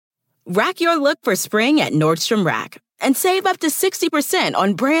Rack your look for spring at Nordstrom Rack and save up to 60%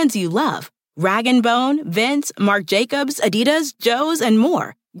 on brands you love. Rag & Bone, Vince, Marc Jacobs, Adidas, Joe's, and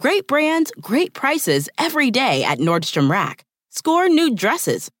more. Great brands, great prices every day at Nordstrom Rack. Score new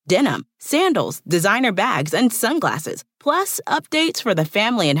dresses, denim, sandals, designer bags, and sunglasses, plus updates for the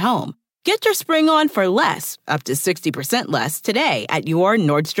family and home. Get your spring on for less, up to 60% less, today at your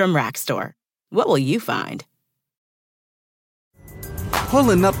Nordstrom Rack store. What will you find?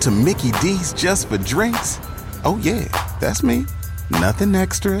 Pulling up to Mickey D's just for drinks? Oh yeah, that's me. Nothing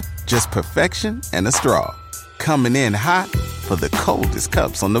extra, just perfection and a straw. Coming in hot for the coldest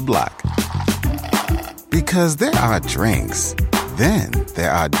cups on the block. Because there are drinks. Then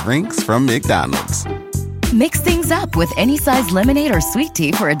there are drinks from McDonald's. Mix things up with any size lemonade or sweet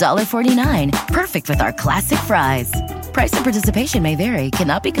tea for $1.49. Perfect with our classic fries. Price and participation may vary.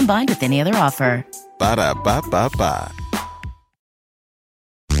 Cannot be combined with any other offer. Ba-da-ba-ba-ba.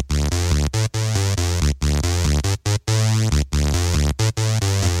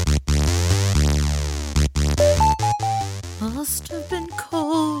 Must have been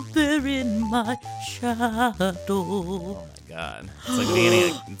cold there in my shadow. Oh my God. It's like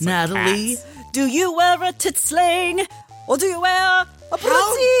being it's Natalie, like cats. do you wear a tit sling? Or do you wear a pussy?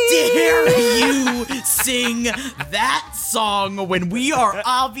 How dare you sing that song when we are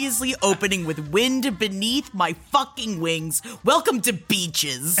obviously opening with Wind Beneath My Fucking Wings? Welcome to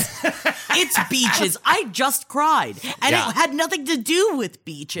Beaches. It's Beaches. I just cried. And Yeah. it had nothing to do with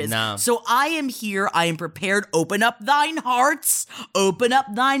Beaches. No. So I am here. I am prepared. Open up thine hearts. Open up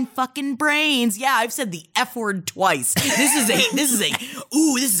thine fucking brains. Yeah, I've said the F word twice. This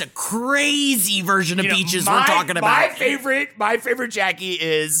is a crazy version of Beaches we're talking about. My favorite Jackie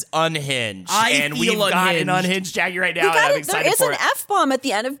is Unhinged. I and feel we've got an unhinged. Unhinged Jackie right now, We and got I'm it. There excited is for an it. F-bomb at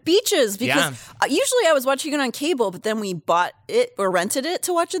the end of Beaches because usually I was watching it on cable, but then we bought it or rented it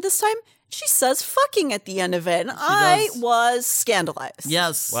to watch it this time. She says fucking at the end of it, and I was scandalized.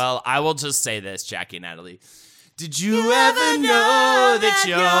 Yes. Well, I will just say this, Jackie and Natalie. Did you ever know that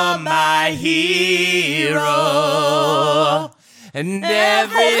you're my hero? And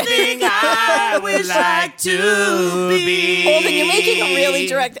everything I would like to be. Holden, you're making really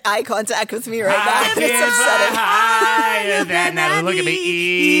direct eye contact with me right now. I It's can fly upsetting. higher than Natalie. Look at me,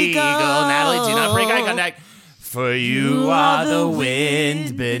 eagle. Natalie, do not break eye contact. For you are the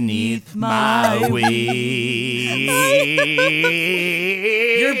wind beneath my wings.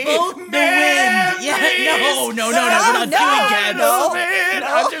 You're both the wind. Yeah, no, we're not doing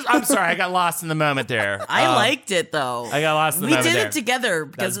that. I'm sorry, I got lost in the moment there. I liked it though. I got lost in the We moment did there. it together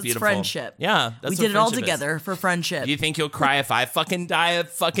because That's it's beautiful. friendship. Yeah, that's we what did it all friendship is. together for friendship. Do you think you'll cry if I fucking die of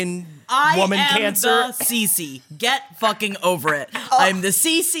fucking I woman am cancer? the Cece. Get fucking over it. I'm the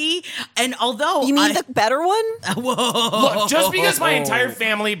Cece, and although You mean the better one? whoa, Look, just because my entire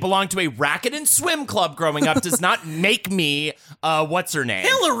family belonged to a racket and swim club growing up does not make me, what's her name?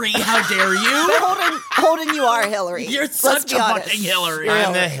 Hillary, how dare you? Holden, you are Hillary. You're Let's such be a honest. fucking Hillary. You're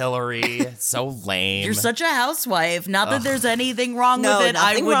I'm the Hillary. So lame. You're such a housewife. Not that there's anything wrong No, with it. I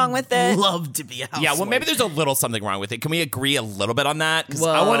nothing would wrong with it. love to be a housewife. Yeah, well, maybe there's a little something wrong with it. Can we agree a little bit on that? Because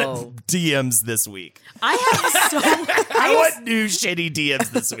I Whoa. want DMs this week. I want new shitty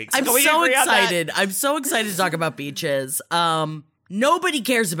DMs this week. So I'm can we so agree on that? excited. I'm so excited to talk about Beaches. Nobody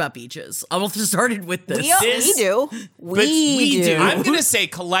cares about Beaches. I will just started with this. We do. We do. I'm going to say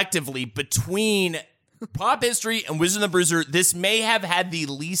collectively between pop history and Wizard and the Bruiser, this may have had the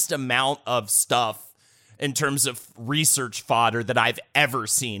least amount of stuff in terms of research fodder that I've ever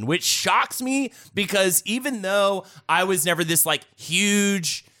seen, which shocks me because even though I was never this like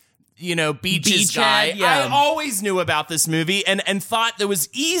huge, Beaches guy, yeah. I always knew about this movie and thought there was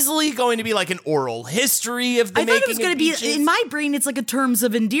easily going to be like an oral history of the I making thought it was going of to be, Beaches. in my brain, it's like a terms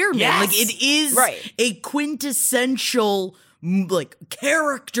of endearment. Yes. Like it is Right. a quintessential like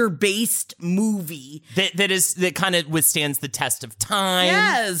character-based movie. that kind of withstands the test of time.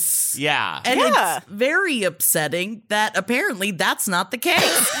 Yes. Yeah. And Yeah. it's very upsetting that apparently that's not the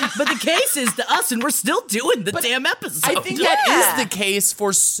case. But the case is to us, and we're still doing the damn episode. I think that is the case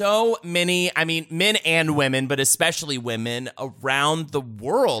for so many, men and women, but especially women around the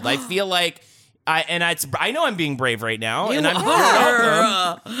world. I feel like I know I'm being brave right now, and I'm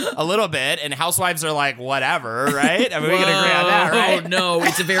a little bit, and housewives are like, whatever, right? I mean, we can agree on that, right? Oh, no,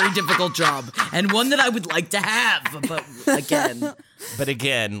 it's a very difficult job, and one that I would like to have, but again... But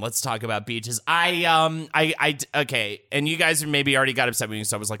again, let's talk about Beaches. Okay, and you guys maybe already got upset with me,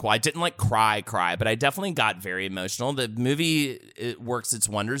 so I was like, well, I didn't like cry, but I definitely got very emotional. The movie, it works its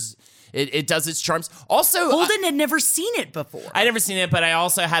wonders It does its charms. Also, Holden had never seen it before. I never seen it, but I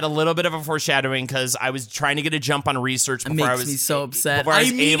also had a little bit of a foreshadowing because I was trying to get a jump on research before I was me so upset. Before I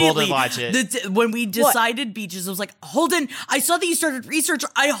was able to watch it. When we decided Beaches, I was like, Holden, I saw that you started research.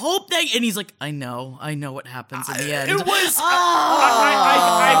 I hope that, and he's like, I know what happens in the end. It was,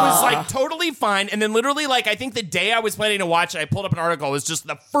 I was like totally fine, and then literally like I think the day I was planning to watch it, I pulled up an article. It was just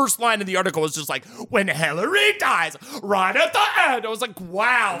the first line of the article was just like, when Hillary dies, right at the end. I was like,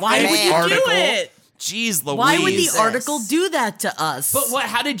 wow. Why would you do it? Jeez Louise. Why would the article do that to us? But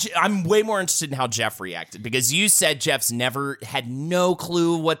I'm way more interested in how Jeff reacted, because you said Jeff's had no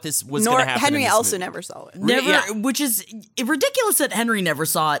clue what this was going to happen. Henry in this also movie. never saw it. Which is ridiculous that Henry never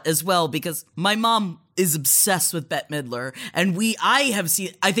saw it as well, because my mom is obsessed with Bette Midler, and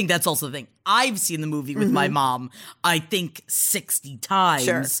I think that's also the thing. I've seen the movie with my mom, I think 60 times.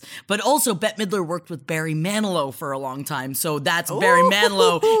 Sure. But also Bette Midler worked with Barry Manilow for a long time, so that's Barry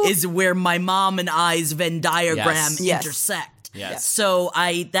Manilow is where my mom and I's Venn diagram intersect. Yes. So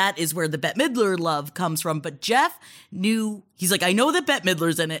that is where the Bette Midler love comes from. But Jeff knew, he's like, I know that Bette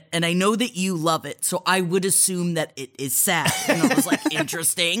Midler's in it, and I know that you love it, so I would assume that it is sad. And I was like,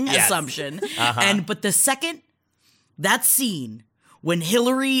 interesting assumption. But the second, that scene, when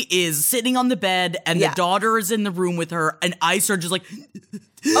Hillary is sitting on the bed and the daughter is in the room with her, and I start just like,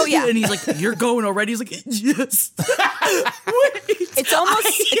 oh yeah, and he's like, "You're going already?" He's like, "Yes." It's almost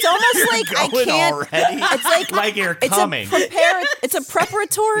like I can't. Already? It's like you're coming. It's a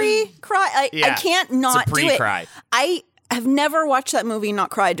preparatory cry. I can't not it's a do it. pre-cry. I have never watched that movie and not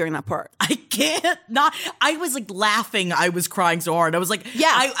cried during that part. I can't not. I was like laughing. I was crying so hard. I was like,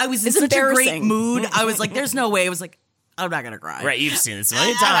 I was in It's such a great embarrassing. mood. I was like, there's no way. I was like, I'm not gonna cry. Right, you've seen this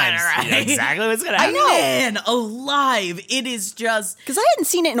many times. Right. You know exactly what's going to happen. Man, alive. It is just. Because I hadn't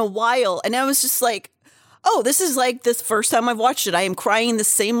seen it in a while, and I was just like, oh, this is like this first time I've watched it. I am crying the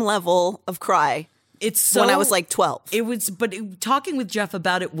same level of cry. It's so, when I was like 12. Talking with Jeff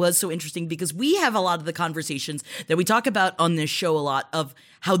about it was so interesting, because we have a lot of the conversations that we talk about on this show a lot of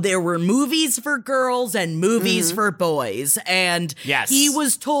how there were movies for girls and movies for boys. And he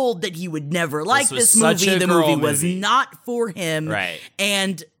was told that he would never like this movie. The movie was not for him. Right.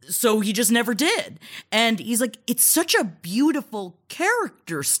 And so he just never did. And he's like, it's such a beautiful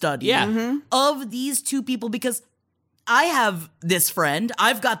character study of these two people, because I have this friend.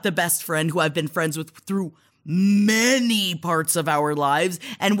 I've got the best friend who I've been friends with through many parts of our lives,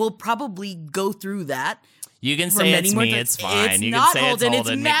 and we'll probably go through that. You can say it's me. It's fine. It's you not can say Holden. it's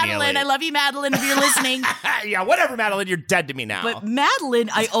It's Madeline. I love you, Madeline, if you're listening. Yeah, whatever, Madeline. You're dead to me now. But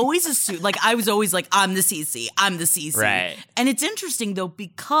Madeline, I always assume, I was always like, I'm the CC. I'm the CC. Right. And it's interesting, though,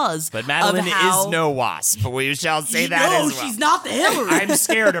 because But Madeline is no wasp. We shall say that as well. No, she's not the Hillary. I'm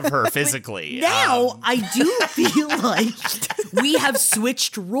scared of her physically. Now, I do feel like we have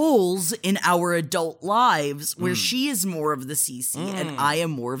switched roles in our adult lives, where she is more of the CC and I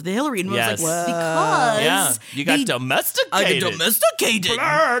am more of the Hillary. And I was like, because you got domesticated. I got domesticated.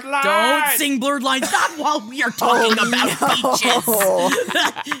 Blurred lines. Don't sing blurred lines. Not while we are talking about beaches.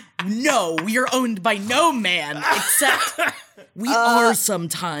 No, we are owned by no man, except we are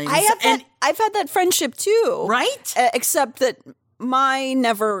sometimes. I've had that friendship too. Right? Except that mine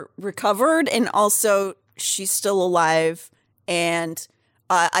never recovered, and also she's still alive, and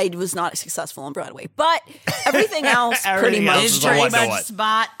I was not successful on Broadway. But everything else pretty much is very much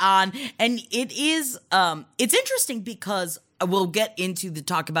spot on. And it is, it's interesting because we'll get into the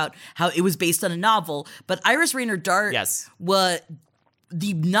talk about how it was based on a novel, but Iris Rainer Dart,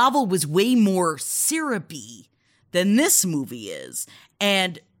 the novel was way more syrupy than this movie is.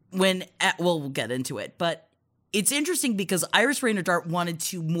 And we'll get into it, but it's interesting because Iris Rainer Dart wanted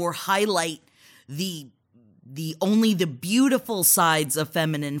to more highlight only the beautiful sides of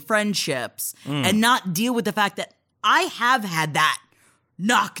feminine friendships and not deal with the fact that I have had that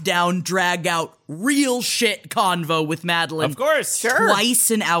knockdown, drag out, real shit convo with Madeline. Of course.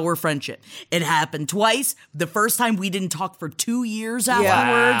 Twice in our friendship. It happened twice. The first time we didn't talk for 2 years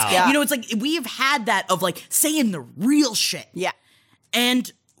afterwards. Yeah. You know, it's like we have had that of like saying the real shit. Yeah.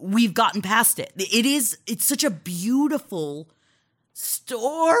 And we've gotten past it. It's such a beautiful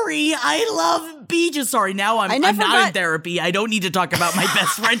story. I love Beaches. Sorry, now I'm not in therapy. I don't need to talk about my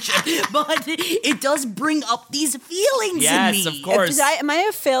best friendship, but it does bring up these feelings in me. Yes, of course. Am I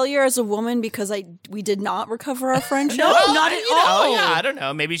a failure as a woman because we did not recover our friendship? No, not at all. Oh, yeah, I don't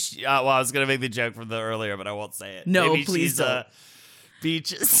know. Maybe I was going to make the joke from the earlier, but I won't say it. No, Maybe please she's don't.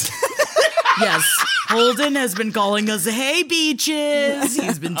 Beaches. Yes, Holden has been calling us, hey, beaches.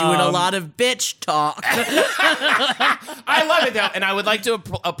 He's been doing a lot of bitch talk. I love it, though, and I would like to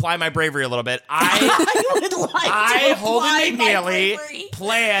apply my bravery a little bit. I Holden McNeely,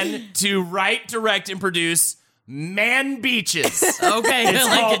 plan to write, direct, and produce Man Beaches. Okay, It's I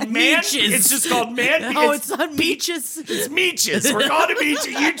like called it. Man. Beaches. It's just called Man Beaches. Oh, it's not beaches. It's Meaches. We're calling it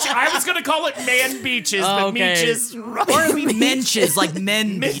Meaches. I was going to call it Man Beaches, but Okay. Meaches. Or menches, like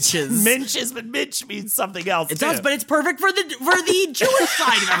men beaches. Menches, but Mitch means something else. It does, but it's perfect for the Jewish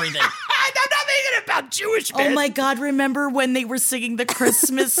side of everything. I'm not making it about Jewish men. Oh my God, remember when they were singing the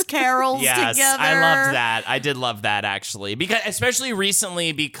Christmas carols Yes, together? I loved that. I did love that, actually, because especially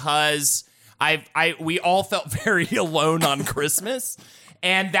recently, because we all felt very alone on Christmas.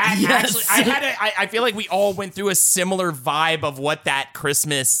 And that Yes. actually, I feel like we all went through a similar vibe of what that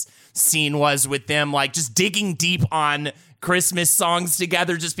Christmas scene was with them, like just digging deep on Christmas songs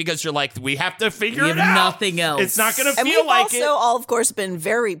together, just because you're like, we have to figure We it have out. nothing else. It's not going to And feel we've like also it. all, of course, been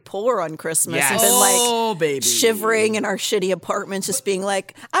very poor on Christmas Yes. and been Oh, like baby. shivering in our shitty apartments, just being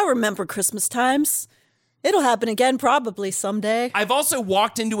like, I remember Christmas times. It'll happen again probably someday. I've also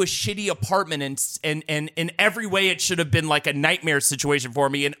walked into a shitty apartment and in every way it should have been like a nightmare situation for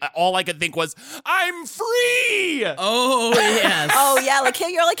me, and all I could think was, I'm free. Oh, yes. Oh yeah, like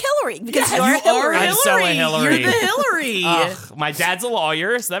you're like Hillary because you're you Hillary. are I'm so a Hillary. You're the Hillary. Ugh, my dad's a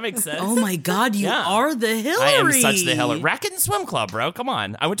lawyer, so that makes sense. Oh my God, you Yeah. are the Hillary. I am such the Hillary. Racket and swim club, bro. Come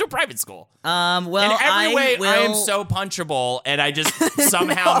on. I went to a private school. Well, In every way, will, I am so punchable, and I just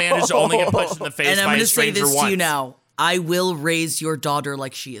somehow managed to only get punched in the face and I'm by going a to say stranger this once. to you now. I will raise your daughter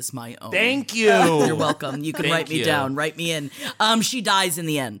like she is my own. Thank you. You're welcome. You can Thank write me you. down. Write me in. She dies in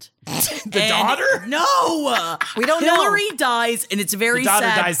the end. The daughter? No. We don't know. Hillary dies, and it's very The daughter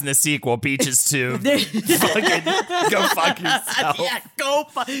sad. dies in the sequel, Beaches 2. Fucking go fuck yourself. Yeah,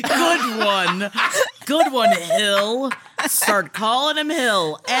 good one. Good one, Hill. Start calling him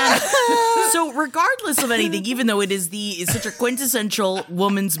Hill. And so regardless of anything, even though it is such a quintessential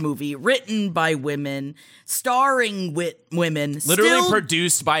woman's movie, written by women, starring women, Literally still,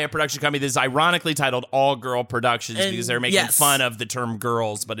 produced by a production company that is ironically titled All Girl Productions And because they're making yes. fun of the term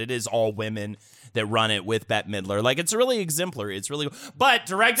girls, but it is all women that run it with Bette Midler. Like, it's really exemplary. It's really, but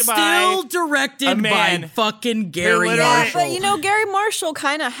directed still by directed a man by fucking Gary literally- Marshall. But you know, Gary Marshall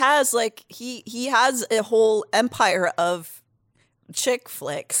kind of has like he has a whole empire of chick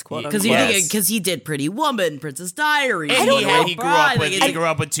flicks, quote unquote. Because he did Pretty Woman, Princess Diaries. And he grew up with Like, he grew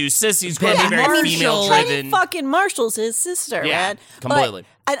up with two sissies, Penny grew up very Marshall. female Tiny driven. fucking Marshall's his sister, Yeah, man. completely.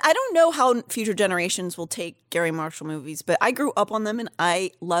 But I don't know how future generations will take Gary Marshall movies, but I grew up on them and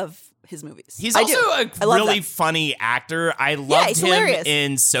I love his movies. He's I also do. a I love really them. funny actor. I loved he's him hilarious.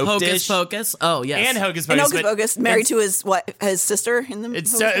 in Soap Hocus Dish Pocus. Oh, yes. and Hocus And Pocus. Hocus but Pocus, married it's- to his sister in the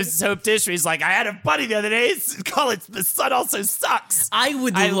It's Hocus Soap Dish. Where he's like, I had a buddy the other day. Call it The Sun Also Sucks. I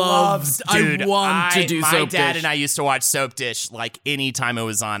would I love, dude, I want to do my Soap dad Dish. and I used to watch Soap Dish like anytime it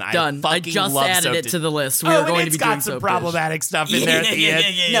was on. Done. I fucking just love added Soap it Dish. to the list. We Oh, are and going to it's be got doing some Soap problematic stuff in there at the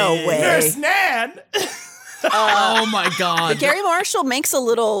end. No way. Nurse Nan. Oh my God. Gary Marshall makes a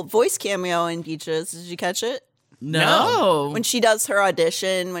little voice cameo in Beaches. Did you catch it? No. When she does her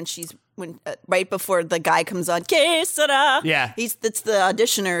audition, right before the guy comes on, que sera? Yeah. It's the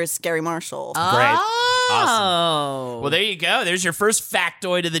auditioner is Gary Marshall. Great. Oh. Awesome. Well, there you go. There's your first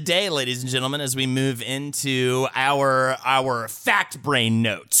factoid of the day, ladies and gentlemen, as we move into our fact brain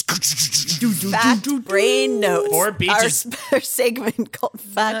notes. Fact Brain Notes. Or Beaches. Our segment called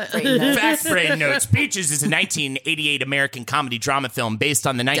Fact Brain Notes. Fact Brain Notes. Beaches is a 1988 American comedy drama film based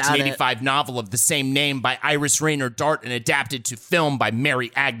on the 1985 novel of the same name by Iris Raynor Dart and adapted to film by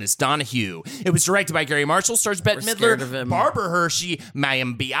Mary Agnes Donahue. It was directed by Gary Marshall, stars Bette scared of Midler, him. Barbara Hershey,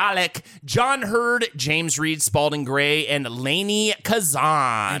 Mayim Bialik, John Hurd, James Reed, Spalding Gray, and Lainey Kazan.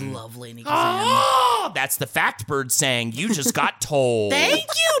 I love Lainey Kazan. Oh, that's the fact bird saying you just got told. Thank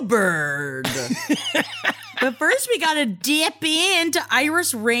you, Bird. But first, we got to dip into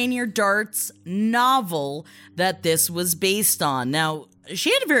Iris Raynor Dart's novel that this was based on. Now,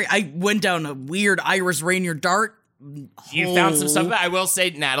 she had I went down a weird Iris Raynor Dart. You found some stuff about I will say,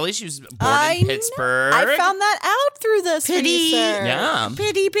 Natalie, she was born I in know. Pittsburgh. I found that out through this Pity. research. Yeah.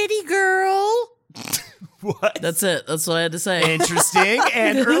 Pity girl. What? That's it. That's what I had to say. Interesting.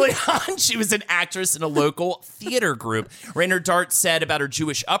 And early on, she was an actress in a local theater group. Rainer Dart said about her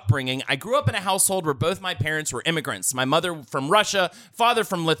Jewish upbringing, I grew up in a household where both my parents were immigrants. My mother from Russia, father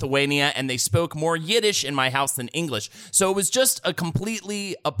from Lithuania, and they spoke more Yiddish in my house than English. So it was just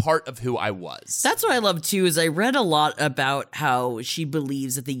completely a part of who I was. That's what I love, too, is I read a lot about how she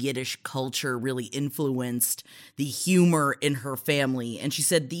believes that the Yiddish culture really influenced the humor in her family. And she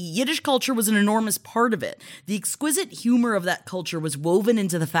said the Yiddish culture was an enormous part of it. The exquisite humor of that culture was woven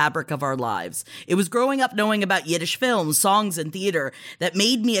into the fabric of our lives. It was growing up knowing about Yiddish films, songs, and theater that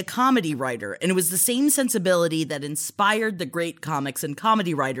made me a comedy writer, and it was the same sensibility that inspired the great comics and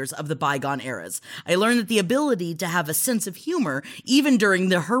comedy writers of the bygone eras. I learned that the ability to have a sense of humor, even during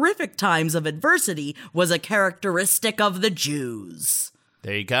the horrific times of adversity, was a characteristic of the Jews.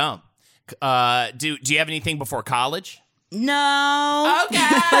 There you go. Do you have anything before college? No. Okay.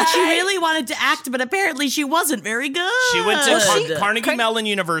 But she really wanted to act, but apparently she wasn't very good. She went to Carnegie Mellon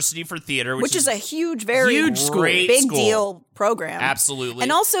University for theater, which is a huge, very huge school. big deal program. Absolutely.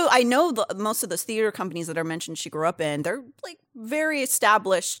 And also, I know most of the theater companies that are mentioned she grew up in, they're like very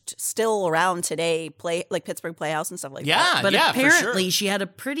established, still around today, like Pittsburgh Playhouse and stuff like that. But apparently for sure. she had a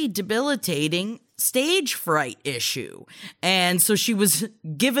pretty debilitating stage fright issue. And so she was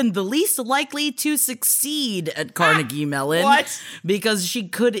given the least likely to succeed at Carnegie Mellon. What? Because she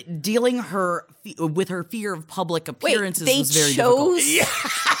could, dealing with her fear of public appearances was very difficult. They chose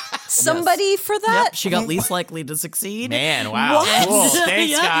somebody for that? Yep, she got least likely to succeed. Man, wow. What? Cool.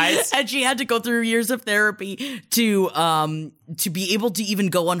 Thanks, Yeah. guys. And she had to go through years of therapy to be able to even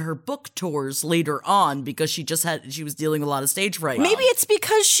go on her book tours later on because she was dealing with a lot of stage fright. Maybe it's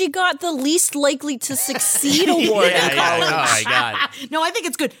because she got the least likely to succeed award in college. Oh, my God. No, I think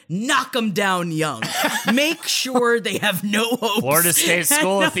it's good. Knock them down young. Make sure they have no hopes. Florida State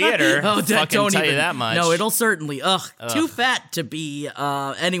School of Theater. Oh, Fucking tell you that much. No, it'll certainly. Too fat to be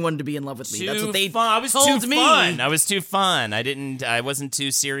anyone to be in love with me. That's what they I was told too me. fun. I was too fun. I wasn't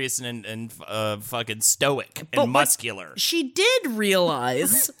too serious and fucking stoic and muscular. She did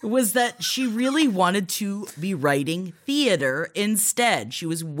realize was that she really wanted to be writing theater instead. She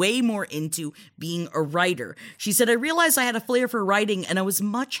was way more into being a writer. She said, I realized I had a flair for writing and I was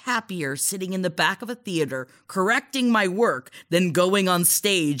much happier sitting in the back of a theater correcting my work than going on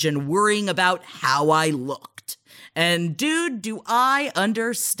stage and worrying about how I looked. And dude, do I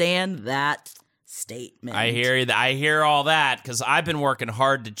understand that statement. I hear all that because I've been working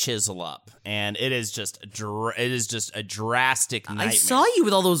hard to chisel up, and it is just a drastic nightmare. I saw you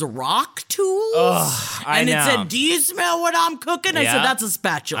with all those rock tools, I know. It said, "Do you smell what I'm cooking?" I Yeah. said, "That's a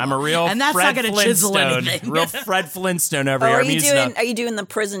spatula." I'm a real and that's Fred not going to chisel Flintstone. anything. Real Fred Flintstone over Oh, here. are you doing the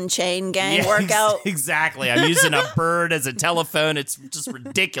prison chain gang Yeah, workout? Exactly. I'm using a bird as a telephone. It's just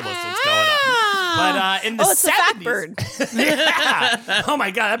ridiculous what's going on. But in the 70s, it's a fat bird. Yeah. Oh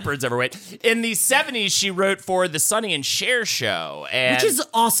my God, that bird's overweight. In the 70s, she wrote for the Sonny and Cher show, Which is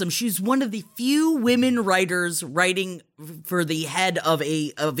awesome. She's one of the few women writers writing for the head of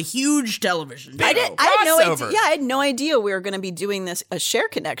a huge television show. I had no Crossover. idea. Yeah, I had no idea we were going to be doing a Cher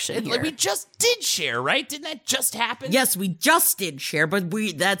connection here. like we just did Cher, right? Didn't that just happen? Yes, we just did Cher, but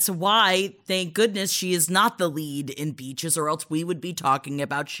that's why, thank goodness, she is not the lead in Beaches, or else we would be talking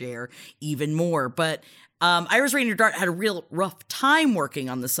about Cher even more. But Iris Rainer Dart had a real rough time working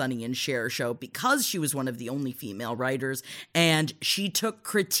on the Sonny and Cher show because she was one of the only female writers, and she took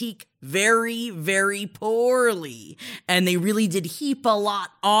critique very, very poorly. And they really did heap a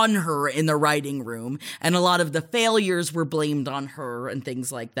lot on her in the writing room, and a lot of the failures were blamed on her and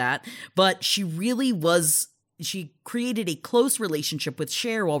things like that. But she really was... She created a close relationship with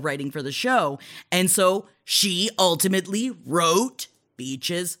Cher while writing for the show, and so she ultimately wrote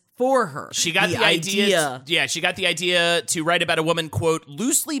Beaches for her. She got the idea. Yeah, she got the idea to write about a woman, quote,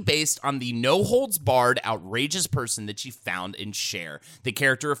 loosely based on the no-holds-barred, outrageous person that she found in Cher. The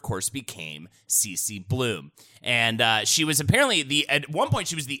character, of course, became Cece Bloom. And she was apparently at one point,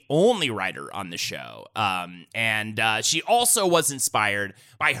 she was the only writer on the show. And she also was inspired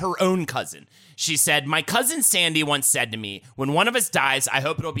by her own cousin. She said, my cousin Sandy once said to me, when one of us dies, I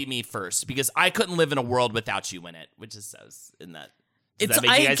hope it'll be me first, because I couldn't live in a world without you in it, which is so, in that.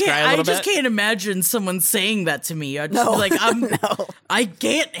 I just can't imagine someone saying that to me. I'd just be like, I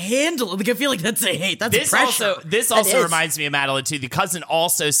can't handle it. Like, I feel like that's pressure. This also reminds me of Madeline, too. The cousin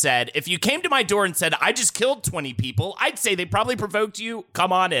also said, if you came to my door and said, I just killed 20 people, I'd say they probably provoked you.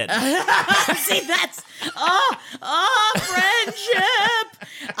 Come on in. See, that's, friendship.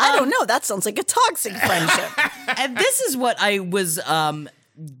 I don't know. That sounds like a toxic friendship. And this is what I was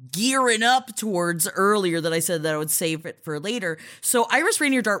gearing up towards earlier that I said that I would save it for later. So Iris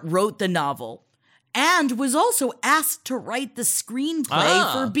Rainer Dart wrote the novel, and was also asked to write the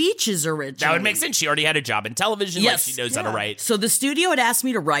screenplay for Beaches originally. That would make sense. She already had a job in television. Yes. Like she knows how to write. So the studio had asked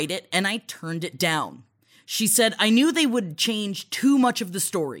me to write it, and I turned it down. She said, I knew they would change too much of the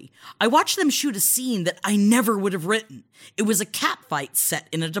story. I watched them shoot a scene that I never would have written. It was a cat fight set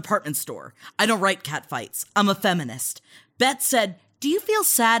in a department store. I don't write cat fights. I'm a feminist. Beth said, do you feel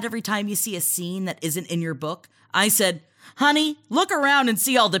sad every time you see a scene that isn't in your book? I said, honey, look around and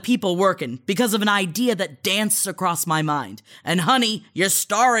see all the people working because of an idea that danced across my mind. And honey, you're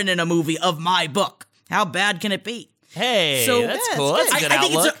starring in a movie of my book. How bad can it be? Hey, So that's cool. That's a good I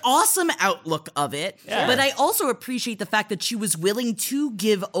think outlook. it's an awesome outlook of it. Yeah. But I also appreciate the fact that she was willing to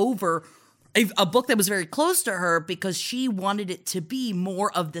give over a book that was very close to her because she wanted it to be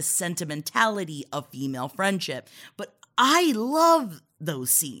more of the sentimentality of female friendship. But I love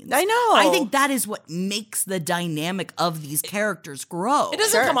those scenes. I know. I think that is what makes the dynamic of these characters grow. It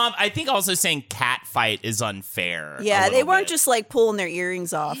doesn't come off. I think also saying cat fight is unfair. Yeah, a they little weren't bit. just like pulling their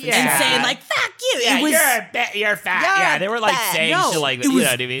earrings off and saying like, fuck you. Yeah, It was, you're fat. You're Yeah, they were like fat. saying no, shit like that. it was You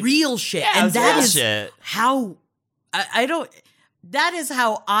know what I mean? real shit. Yeah, it and was that real is shit. how I don't. That is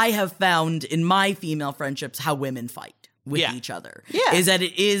how I have found in my female friendships how women fight with Yeah. each other. Yeah. Is that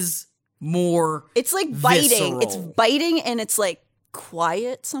it is more. It's like biting. visceral. It's biting and it's like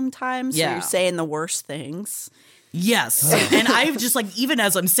quiet sometimes. So Yeah. you're saying the worst things. Yes. And I've just like, even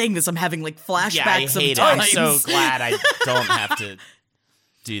as I'm saying this, I'm having like flashbacks Yeah, I of hate it. times. I'm so glad I don't have to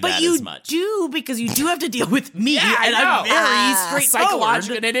do But that you as much. do because you do have to deal with me, Yeah, I and know. I'm very straightforward.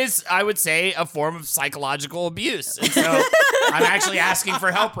 Psychological, and it is, I would say, a form of psychological abuse. And so I'm actually asking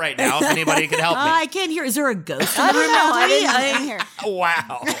for help right now if anybody could help me. I can't hear. Is there a ghost in I the don't room know. now? I Teddy? didn't hear.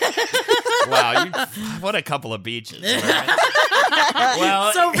 Wow. Wow. What a couple of beaches. Right?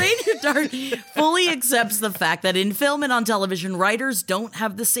 Well, So Rainier Dart fully accepts the fact that in film and on television, writers don't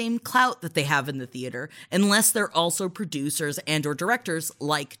have the same clout that they have in the theater unless they're also producers and or directors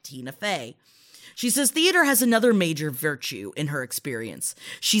like Tina Fey. She says theater has another major virtue in her experience.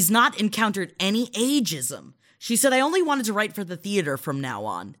 She's not encountered any ageism. She said, I only wanted to write for the theater from now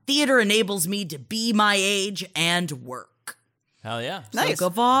on. Theater enables me to be my age and work. hell yeah. Nice. So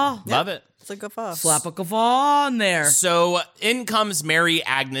guffaw. Love it. It's a good fuss. Slap a guffaw on there. So in comes Mary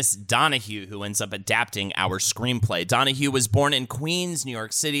Agnes Donahue, who ends up adapting our screenplay. Donahue was born in Queens, New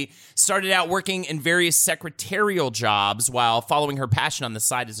York City, started out working in various secretarial jobs while following her passion on the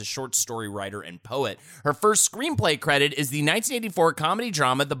side as a short story writer and poet. Her first screenplay credit is the 1984 comedy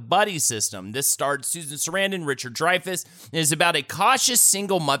drama The Buddy System. This starred Susan Sarandon, Richard Dreyfuss, and is about a cautious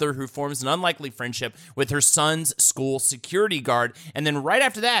single mother who forms an unlikely friendship with her son's school security guard. And then right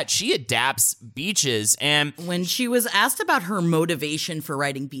after that, she adapts Beaches. And When she was asked about her motivation for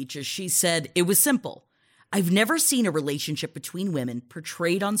writing Beaches, she said, it was simple. I've never seen a relationship between women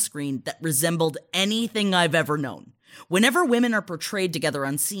portrayed on screen that resembled anything I've ever known. Whenever women are portrayed together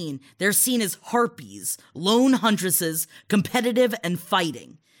on scene, they're seen as harpies, lone huntresses, competitive and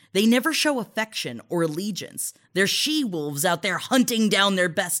fighting. They never show affection or allegiance. They're she-wolves out there hunting down their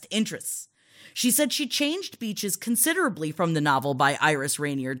best interests. She said she changed Beaches considerably from the novel by Iris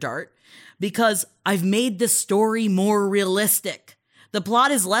Rainier Dart because I've made the story more realistic. The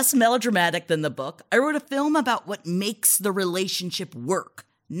plot is less melodramatic than the book. I wrote a film about what makes the relationship work,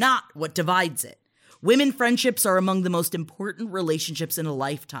 not what divides it. Women friendships are among the most important relationships in a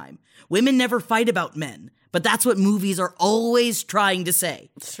lifetime. Women never fight about men, but that's what movies are always trying to say.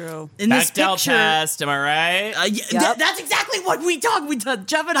 It's true. In this Bechdel picture, test, am I right? that's exactly what we talked.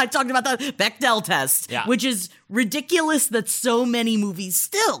 Jeff and I talked about the Bechdel test, Yeah. which is ridiculous that so many movies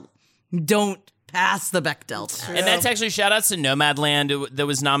still don't pass the Bechdel test. And that's actually shout outs to Nomadland that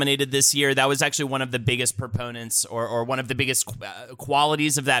was nominated this year. That was actually one of the biggest proponents or one of the biggest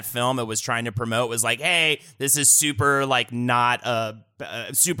qualities of that film it was trying to promote was like, hey, this is super like not a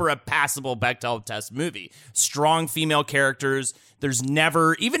passable Bechdel test movie. Strong female characters. There's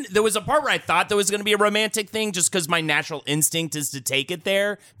never there was a part where I thought there was going to be a romantic thing just because my natural instinct is to take it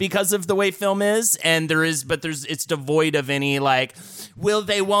there because of the way film is. And it's devoid of any like, will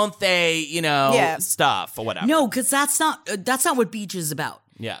they, won't they, stuff or whatever. No, because that's not what Beach is about.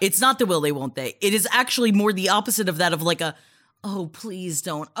 Yeah. It's not the will they, won't they. It is actually more the opposite of that of like a, oh, please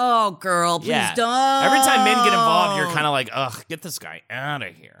don't. Oh, girl, please don't. Every time men get involved, you're kind of like, ugh, get this guy out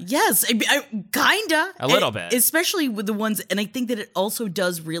of here. Yes, kinda. A little bit. Especially with the ones, and I think that it also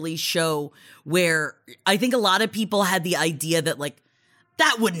does really show where I think a lot of people had the idea that like,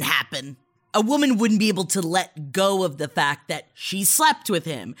 that wouldn't happen. A woman wouldn't be able to let go of the fact that she slept with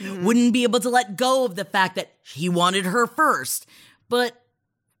him, wouldn't be able to let go of the fact that he wanted her first. But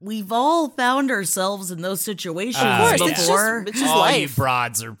we've all found ourselves in those situations before. before. It's just all life. you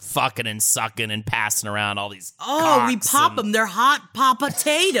broads are fucking and sucking and passing around all these. We pop them. They're hot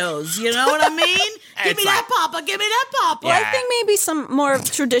potatoes. You know what I mean? Give me that papa. Give me that papa. Well, I think maybe some more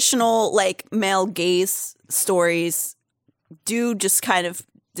traditional, like, male gaze stories do just kind of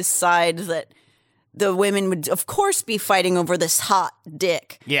decide that the women would, of course, be fighting over this hot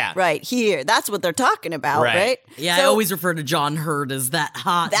dick. Yeah. Right here. That's what they're talking about, right? Yeah, So, I always refer to John Hurt as that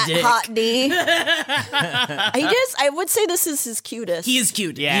hot that dick. hot D. I would say this is his cutest. He is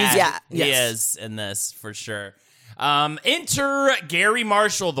cute. Yeah, he yes. is in this for sure. Enter Gary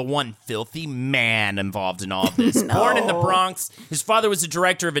Marshall, the one filthy man involved in all of this. Born in the Bronx, his father was a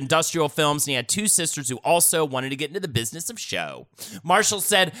director of industrial films, and he had two sisters who also wanted to get into the business of show. Marshall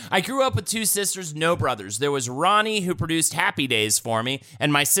said, I grew up with two sisters, no brothers. There was Ronnie, who produced Happy Days for me,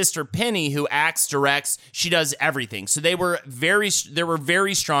 and my sister Penny, who acts, directs, she does everything. So there were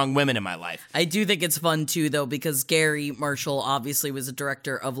very strong women in my life. I do think it's fun, too, though, because Gary Marshall obviously was a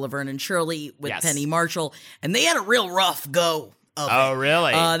director of Laverne and Shirley with Penny Marshall, and they had a real rough go of it. Oh,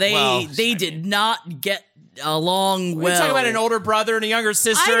 really? They did not get along well. We're talking about an older brother and a younger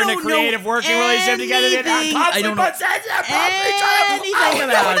sister in a creative working relationship together. I don't know anything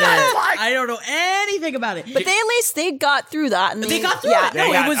about it. I don't know anything about it. But they got through that. And they got through it.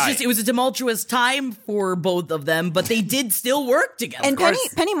 No, it was a tumultuous time for both of them, but they did still work together. And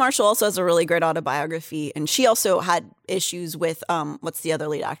Penny Marshall also has a really great autobiography, and she also had issues with what's the other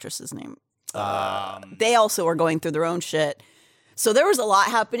lead actress's name? They also were going through their own shit. So there was a lot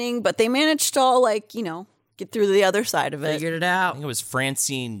happening, but they managed to all, like, get through the other side of it. Figured it out. I think it was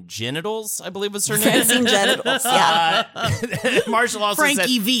Francine Genitals, I believe was her name. Francine Genitals, yeah. Marshall also said...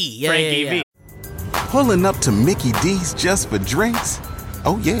 Frankie V. Frankie V. Pulling up to Mickey D's just for drinks?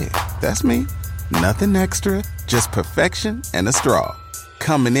 Oh yeah, that's me. Nothing extra, just perfection and a straw.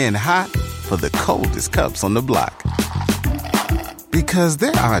 Coming in hot for the coldest cups on the block. Because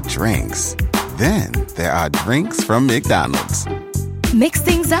there are drinks. Then there are drinks from McDonald's. Mix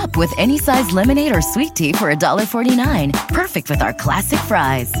things up with any size lemonade or sweet tea for $1.49. Perfect with our classic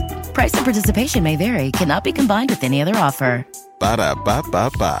fries. Price and participation may vary. Cannot be combined with any other offer.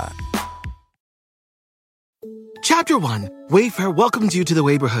 Ba-da-ba-ba-ba. Chapter 1. Wayfair welcomes you to the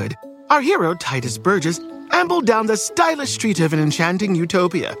neighborhood. Our hero, Titus Burgess, ambled down the stylish street of an enchanting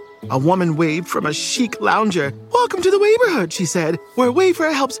utopia. A woman waved from a chic lounger. Welcome to the neighborhood, she said, where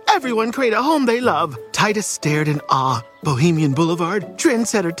Wayfair helps everyone create a home they love. Titus stared in awe. Bohemian Boulevard,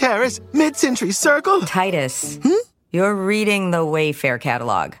 Trendsetter Terrace, Mid-Century Circle. Titus, you're reading the Wayfair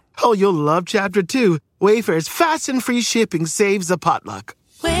catalog. Oh, you'll love Chapter 2. Wayfair's fast and free shipping saves a potluck.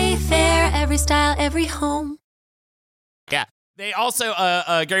 Wayfair, every style, every home. Yeah. They also,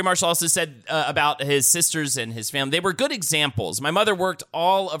 Gary Marshall also said about his sisters and his family, they were good examples. My mother worked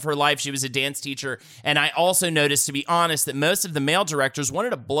all of her life. She was a dance teacher. And I also noticed, to be honest, that most of the male directors wanted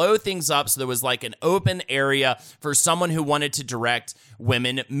to blow things up so there was like an open area for someone who wanted to direct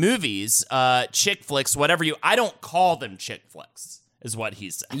women movies, chick flicks, whatever I don't call them chick flicks. Is what he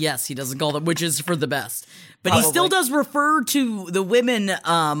said. Yes, he doesn't call them, which is for the best. But he still does refer to the women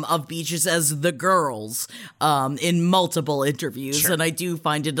of Beaches as the girls in multiple interviews, Sure. and I do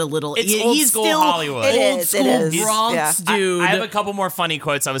find it a little... It's he's old school still Hollywood. Old school Bronx Yeah. dude. I have a couple more funny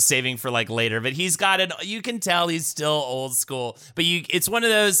quotes I was saving for like later, but he's got it. You can tell he's still old school, but it's one of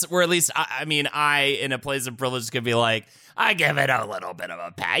those where at least I in a place of privilege could be like, I give it a little bit of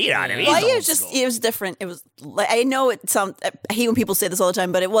a pat. You know what I mean? Well, He's old it was different. It was like, I know it sounds. I hate when people say this all the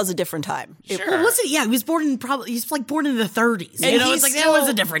time, but it was a different time. Well, was it? Yeah, he was born in he's born in the 30s. And You know, it's like that was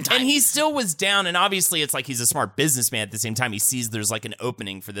a different time. And he still was down, and obviously it's like he's a smart businessman at the same time. He sees there's like an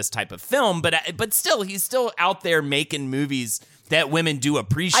opening for this type of film, but still, he's still out there making movies that women do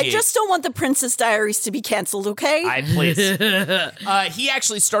appreciate. I just don't want the Princess Diaries to be canceled, okay? Please. He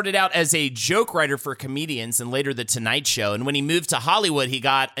actually started out as a joke writer for comedians and later The Tonight Show. And when he moved to Hollywood, he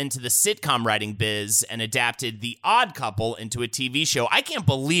got into the sitcom writing biz and adapted The Odd Couple into a TV show. I can't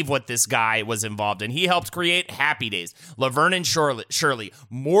believe what this guy was involved in. He helped create Happy Days, Laverne and Shirley,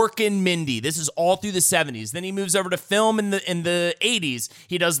 Mork and Mindy. This is all through the 70s. Then he moves over to film in the 80s.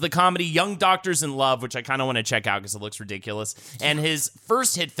 He does the comedy Young Doctors in Love, which I kind of want to check out because it looks ridiculous. And his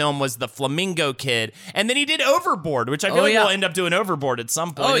first hit film was The Flamingo Kid. And then he did Overboard, which I feel like we'll end up doing Overboard at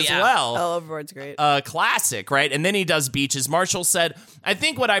some point as well. Oh, Overboard's great. Classic, right? And then he does Beaches. Marshall said, I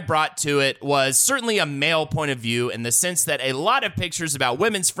think what I brought to it was certainly a male point of view in the sense that a lot of pictures about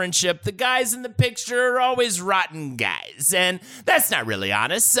women's friendship, the guys in the picture are always rotten guys. And that's not really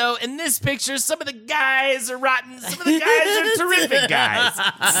honest. So in this picture, some of the guys are rotten, some of the guys are terrific guys.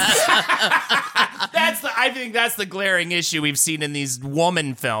 I think that's the glaring issue we've seen seen in these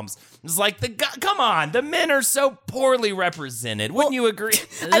woman films. It's like come on, the men are so poorly represented. Wouldn't you agree?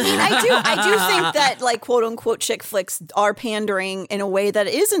 I mean, I do think that like quote unquote chick flicks are pandering in a way that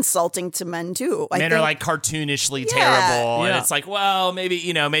is insulting to men too. Men are like cartoonishly terrible, and it's like, well, maybe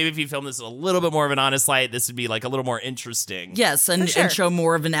if you film this in a little bit more of an honest light, this would be like a little more interesting. Yes, and show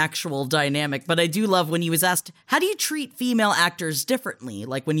more of an actual dynamic. But I do love when he was asked, how do you treat female actors differently,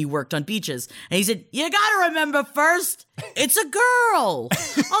 like when you worked on Beaches? And he said, you gotta remember first, it's a girl.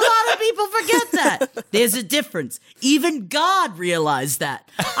 A lot of people forget that. There's a difference. Even God realized that.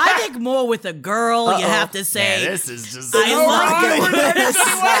 I think more with a girl, you have to say, this is just This is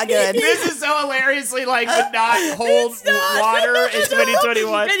not good. This is so hilariously like would not hold water in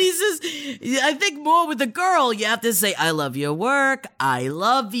 2021. And he says, I think more with a girl, you have to say, I love your work. I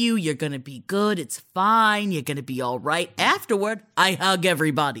love you. You're going to be good. It's fine. You're going to be all right. Afterward, I hug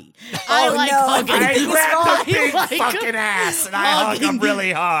everybody. I like hugging. I grab the big fucking ass and I hug them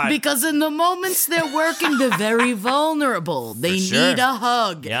really hard. Because in the moments they're working, they're very vulnerable. They need a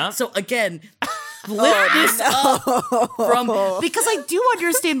hug. Yeah. So again, flip this up from, because I do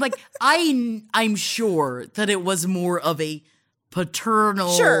understand, like, I'm sure that it was more of a paternal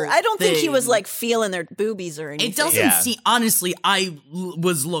I don't think he thing. was like feeling their boobies or anything. It doesn't seem, honestly, I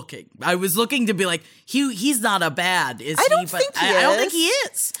was looking to be like, he's not a bad, is I don't he? But think he I don't is. think he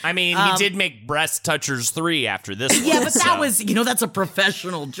is. I mean, he did make Breast Touchers 3 after this one. Yeah, but that was, that's a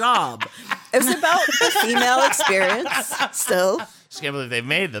professional job. It was about the female experience still. I can't believe they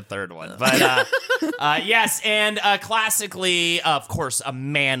made the third one. But yes, and classically, of course, a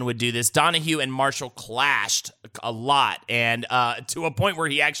man would do this. Donahue and Marshall clashed a lot, and to a point where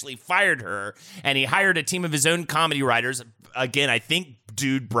he actually fired her, and he hired a team of his own comedy writers. Again, I think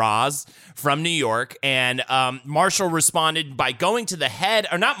Dude Bras from New York, and Marshall responded by going to the head,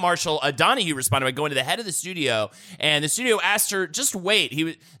 or not Marshall, Donahue responded by going to the head of the studio, and the studio asked her, just wait.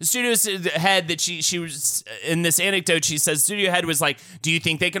 The studio head that she was, in this anecdote, she says, studio head was like, do you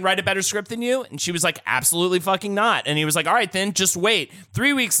think they can write a better script than you? And she was like, absolutely fucking not. And he was like, all right, then just wait.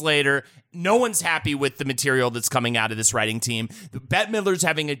 3 weeks later, no one's happy with the material that's coming out of this writing team. Bette Midler's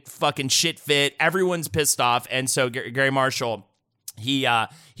having a fucking shit fit. Everyone's pissed off. And so Gary Marshall, he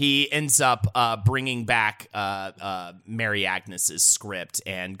ends up bringing back Mary Agnes's script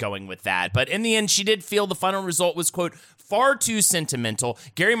and going with that. But in the end, she did feel the final result was, quote, far too sentimental.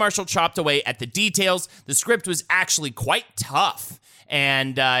 Gary Marshall chopped away at the details. The script was actually quite tough.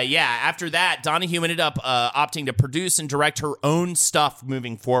 And after that, Donahue ended up opting to produce and direct her own stuff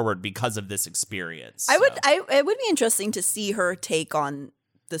moving forward because of this experience. It would be interesting to see her take on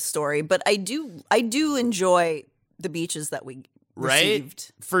the story, but I do enjoy the Beaches that we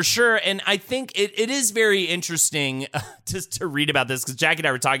received. For sure. And I think it is very interesting just to read about this, because Jackie and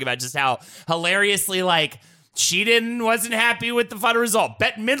I were talking about just how hilariously, like, she wasn't happy with the final result.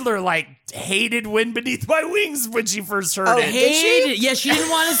 Bette Midler, like, hated Wind Beneath My Wings when she first heard it. Did she? Yeah, she didn't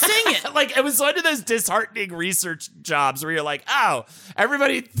want to sing it. Like, it was one of those disheartening research jobs where you're like, oh,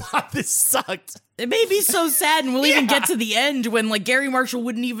 everybody thought this sucked. It made me so sad, and we'll even get to the end when, like, Gary Marshall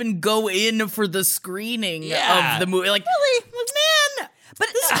wouldn't even go in for the screening of the movie. Like, really? Man! But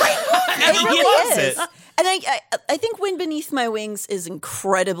it's a great movie. And It he really loves is. it. And I think Wind Beneath My Wings is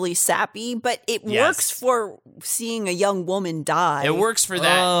incredibly sappy, but it works for seeing a young woman die. It works for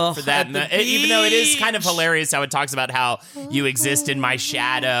that. Even though it is kind of hilarious how it talks about how you exist in my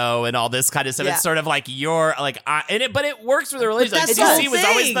shadow and all this kind of stuff. Yeah. It's sort of like you're like, but it works for the relationship. Like, that's the whole CC was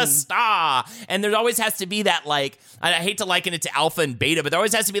always thing. the star, and there always has to be that, like, I hate to liken it to alpha and beta, but there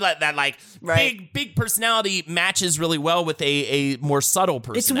always has to be like that, like, big personality matches really well with a more subtle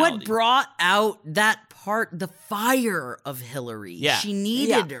personality. It's what brought out that part, the fire of Hillary. Yeah. She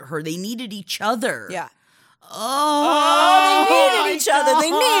needed her. They needed each other. Yeah. Oh, They needed each other.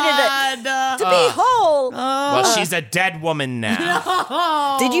 They needed it to be whole. Well, she's a dead woman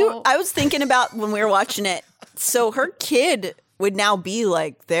now. Did you? I was thinking about when we were watching it. So her kid would now be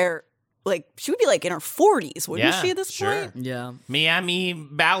like she would be like in her 40s, wouldn't she at this point? Yeah. Miami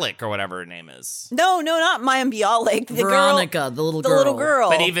Balak or whatever her name is. No, not Mayim Bialik. The Veronica, the little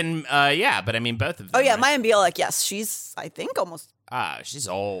girl. But even, but I mean, both of them. Oh, yeah, right? Mayim Bialik, yes. She's, I think, almost. She's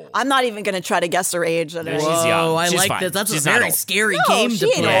old. I'm not even going to try to guess her age. She's young. I She's like fine. this. That's She's a not very old. scary No, game she to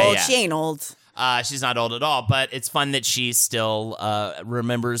ain't play. old. Yeah. She ain't old. She's not old at all, but it's fun that she still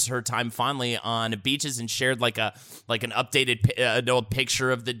remembers her time fondly on Beaches and shared like an updated an old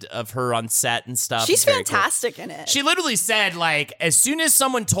picture of her on set and stuff. She's It's very fantastic in it. She literally said, like, as soon as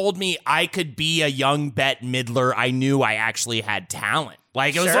someone told me I could be a young Bette Midler, I knew I actually had talent.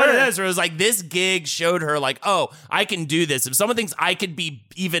 Like, it was one of those where it was like, this gig showed her, like, oh, I can do this. If someone thinks I could be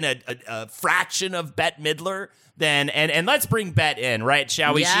even a fraction of Bette Midler, then, and let's bring Bette in, right?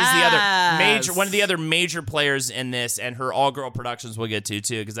 Shall we? She's one of the other major players in this, and her all-girl productions we'll get to,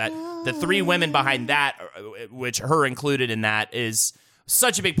 too, because the three women behind that, which her included in that, is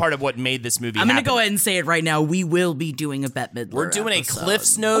such a big part of what made this movie happen. I'm going to go ahead and say it right now. We will be doing a Bette Midler We're doing episode. a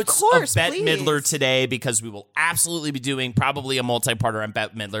Cliff's Notes of Bette Midler today, because we will absolutely be doing probably a multi-parter on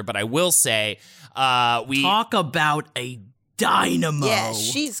Bette Midler. But I will say, we talk about a dynamo. Yeah,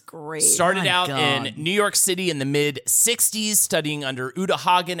 she's great. Started out in New York City in the mid-'60s, studying under Uta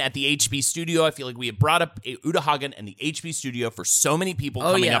Hagen at the HB Studio. I feel like we have brought up Uta Hagen and the HB Studio for so many people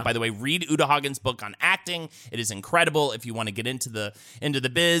coming up. By the way, read Uta Hagen's book on acting. It is incredible if you want to get into the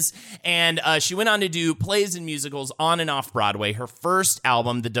biz. And she went on to do plays and musicals on and off Broadway. Her first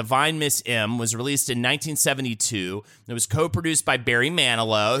album, The Divine Miss M, was released in 1972. It was co-produced by Barry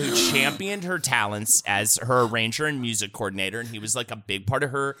Manilow, who championed her talents as her arranger and music coordinator. And he was like a big part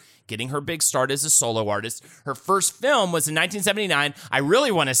of her getting her big start as a solo artist. Her first film was in 1979. I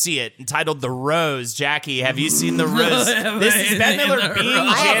really want to see it, entitled The Rose. Jackie, have you seen The Rose? This is Bette Midler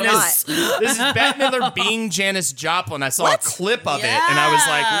being Janis. This is Bette Midler being Janis Joplin. I saw a clip of it, and I was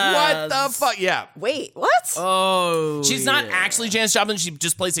like, what the fuck? Yeah. Wait, what? Oh, she's not actually Janis Joplin. She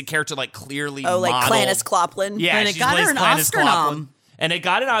just plays a character like clearly like modeled. Clannis Cloplin. Yeah, and it got her an Oscar nom. And it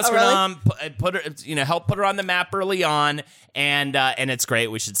got an Oscar nom, put her, helped put her on the map early on, and it's great.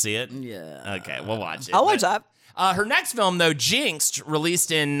 We should see it. Yeah. Okay, we'll watch it. I'll watch that. Her next film, though, Jinxed,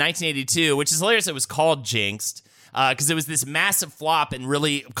 released in 1982, which is hilarious. It was called Jinxed, because it was this massive flop and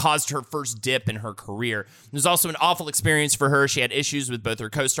really caused her first dip in her career. It was also an awful experience for her. She had issues with both her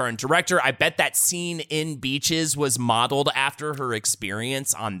co-star and director. I bet that scene in Beaches was modeled after her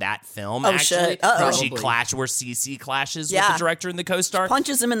experience on that film, actually. Shit. Where Cece clashes with the director and the co-star.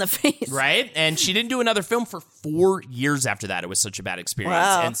 Punches him in the face. Right? And she didn't do another film for 4 years after that. It was such a bad experience.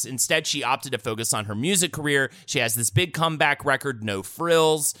 Wow. And instead, she opted to focus on her music career. She has this big comeback record, No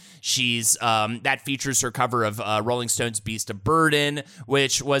Frills. She's that features her cover of Rolling Stones' Beast of Burden,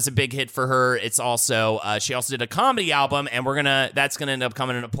 which was a big hit for her. It's also she also did a comedy album, and that's gonna end up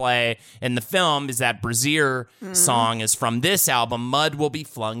coming into play in the film. Is that Brazier song is from this album, Mud Will Be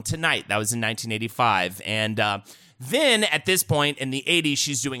Flung Tonight. That was in 1985, and then at this point in the 80s,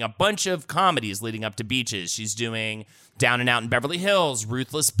 she's doing a bunch of comedies leading up to Beaches. She's doing Down and Out in Beverly Hills,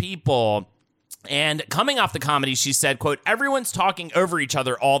 Ruthless People. And coming off the comedy, she said, quote, everyone's talking over each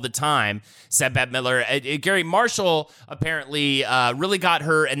other all the time, said Bette Midler. Gary Marshall apparently really got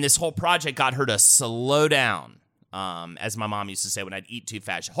her, and this whole project got her to slow down, as my mom used to say when I'd eat too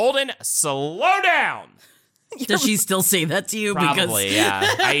fast. Holden, slow down. Does she still say that to you? Probably, because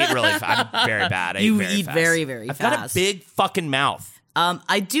yeah. I eat really fast. I'm very bad. I eat very, very I've fast. got a big fucking mouth.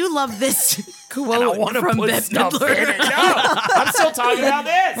 I do love this quote from put Bette stuff Midler. in it. No, I'm still talking about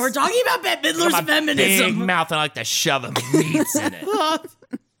this. We're talking about Bette Midler's My feminism. big mouth, and I like to shove meats in it.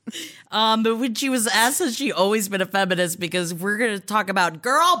 But when she was asked, has she always been a feminist? Because we're going to talk about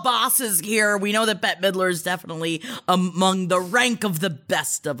girl bosses here. We know that Bette Midler is definitely among the rank of the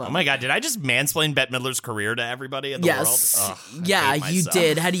best of them. Oh my God, did I just mansplain Bette Midler's career to everybody in the world? Ugh, yeah, you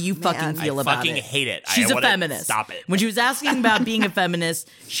did. How do you fucking feel about it? I fucking hate it. She's a feminist. Stop it. When she was asking about being a feminist,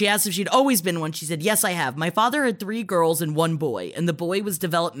 she asked if she'd always been one. She said, yes, I have. My father had 3 girls and 1 boy, and the boy was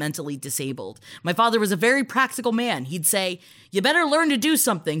developmentally disabled. My father was a very practical man. He'd say, you better learn to do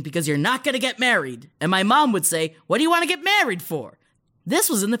something because you're not going to get married. And my mom would say, what do you want to get married for? This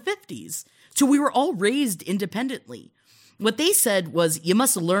was in the 50s. So we were all raised independently. What they said was, you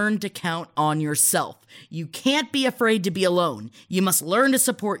must learn to count on yourself. You can't be afraid to be alone. You must learn to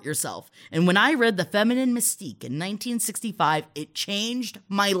support yourself. And when I read The Feminine Mystique in 1965, it changed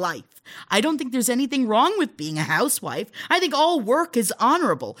my life. I don't think there's anything wrong with being a housewife. I think all work is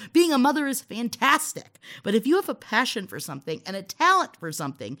honorable. Being a mother is fantastic. But if you have a passion for something and a talent for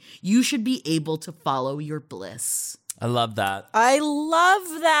something, you should be able to follow your bliss. I love that. I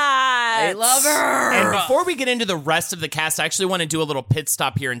love that. I love her. And before we get into the rest of the cast, I actually want to do a little pit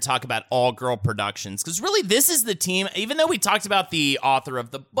stop here and talk about All Girl Productions. Because really, this is the team, even though we talked about the author of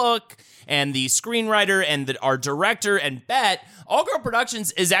the book and the screenwriter and our director and Bette, All Girl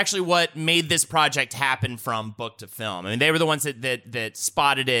Productions is actually what made this project happen from book to film. I mean, they were the ones that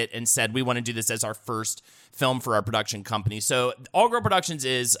spotted it and said, we want to do this as our first film for our production company. So All Girl Productions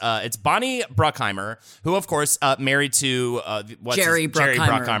is it's Bonnie Bruckheimer, who of course married to Jerry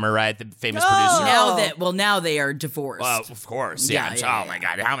Bruckheimer, right, the famous producer. Now they are divorced. Of course, yeah. Oh my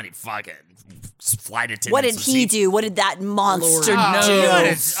God, how many fucking flight attendants. What did he do? What did that monster do?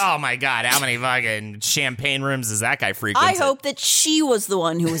 Oh my God! How many fucking champagne rooms does that guy frequent? I hope that she was the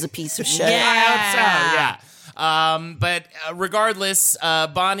one who was a piece of shit. I hope so. Yeah. But regardless,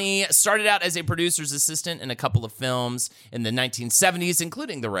 Bonnie started out as a producer's assistant in a couple of films in the 1970s,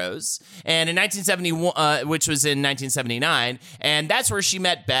 including The Rose, and in 1971, which was in 1979, and that's where she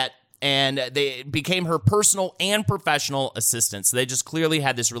met Bette. And they became her personal and professional assistants. So they just clearly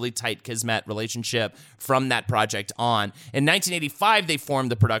had this really tight kismet relationship from that project on. In 1985, they formed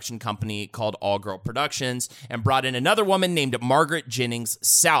the production company called All Girl Productions and brought in another woman named Margaret Jennings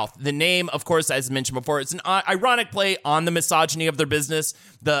South. The name, of course, as mentioned before, it's an ironic play on the misogyny of their business,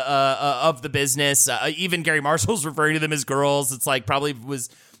 of the business. Even Gary Marshall's referring to them as girls. It's like probably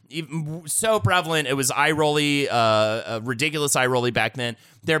was even so prevalent. It was eye-rolly, ridiculous eye-rolly back then.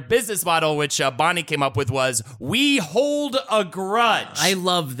 Their business model, which Bonnie came up with, was, we hold a grudge. I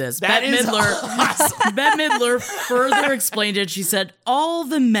love this. That Bette is Midler, awesome. Bette Midler further explained it. She said, all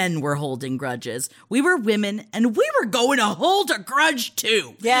the men were holding grudges. We were women, and we were going to hold a grudge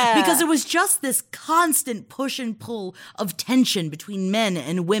too. Yeah. Because it was just this constant push and pull of tension between men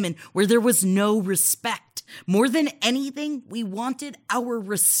and women where there was no respect. More than anything, we wanted our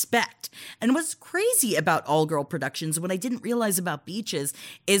respect. And what's crazy about All Girl Productions, what I didn't realize about Beaches,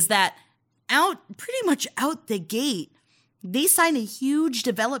 is that pretty much out the gate, they signed a huge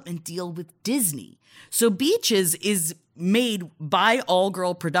development deal with Disney. So Beaches is made by All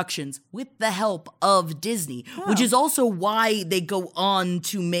Girl Productions with the help of Disney, which is also why they go on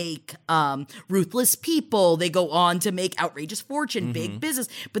to make Ruthless People. They go on to make Outrageous Fortune, Big Business.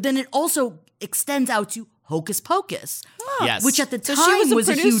 But then it also extends out to Hocus Pocus, Yes. which at the time she was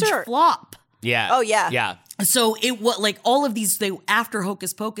a a huge producer. flop. Yeah. Oh, yeah. Yeah. So it was like all of these, after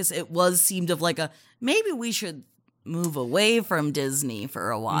Hocus Pocus, it seemed of like maybe we should move away from Disney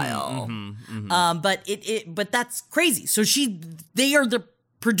for a while. But that's crazy. So they are the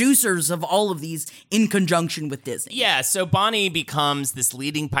producers of all of these in conjunction with Disney. Yeah, so Bonnie becomes this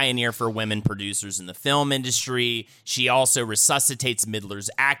leading pioneer for women producers in the film industry. She also resuscitates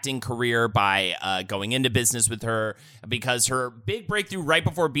Midler's acting career by going into business with her, because her big breakthrough right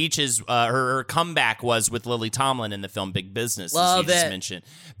before Beaches, her comeback was with Lily Tomlin in the film Big Business, as you just mentioned.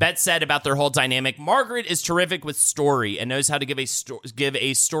 Bette said about their whole dynamic, Margaret is terrific with story and knows how to give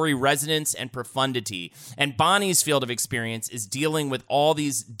a story resonance and profundity. And Bonnie's field of experience is dealing with all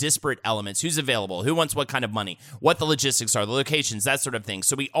these disparate elements. Who's available? Who wants what kind of money? What the logistics are, the locations, that sort of thing.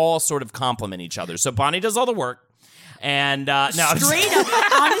 So we all sort of complement each other. So Bonnie does all the work. And straight up,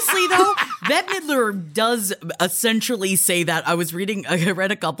 honestly though, Bette Midler does essentially say that. I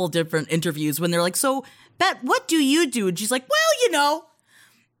read a couple different interviews when they're like, so Bette, what do you do? And she's like, well,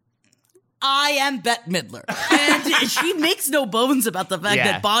 I am Bette Midler. And she makes no bones about the fact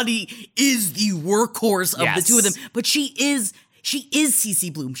that Bonnie is the workhorse of the two of them. But she is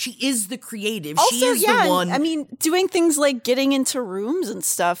CeCe Bloom. She is the creative. Also, she is the one. I mean, doing things like getting into rooms and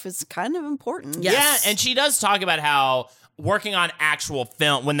stuff is kind of important. Yes. Yeah, and she does talk about how working on actual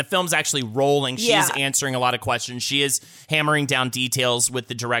film, when the film's actually rolling, she's answering a lot of questions. She is hammering down details with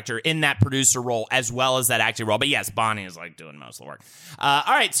the director in that producer role as well as that acting role. But yes, Bonnie is like doing most of the work. All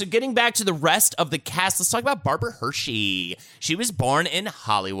right, so getting back to the rest of the cast, let's talk about Barbara Hershey. She was born in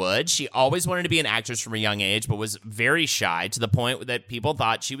Hollywood. She always wanted to be an actress from a young age, but was very shy to the point that people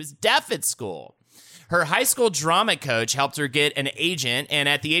thought she was deaf at school. Her high school drama coach helped her get an agent, and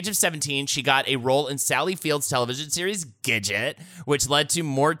at the age of 17, she got a role in Sally Field's television series Gidget, which led to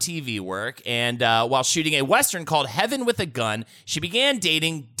more TV work. And while shooting a Western called Heaven with a Gun, she began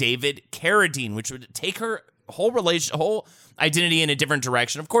dating David Carradine, which would take her whole identity in a different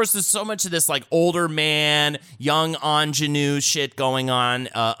direction. Of course, there's so much of this like older man, young ingenue shit going on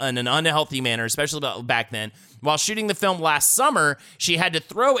in an unhealthy manner, especially back then. While shooting the film last summer, she had to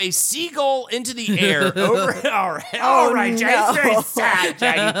throw a seagull into the air over. All right, Jackie. No. It's very sad,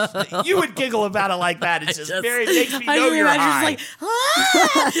 Jackie. You would giggle about it like that. It's just very, it makes me know you're high.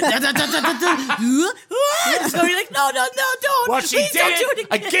 So you're like, no, don't. Well, she Please did don't do it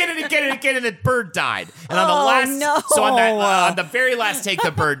it again and again and again, and the bird died. And on on the very last take,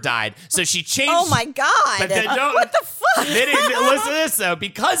 the bird died. So she changed. Oh my God! What the fuck? Listen to this though.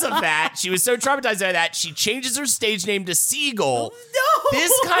 Because of that, she was so traumatized by that, she changes her stage name to Seagull. No.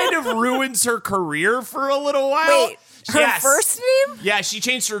 This kind of ruins her career for a little while. Wait. Her first name? Yeah, she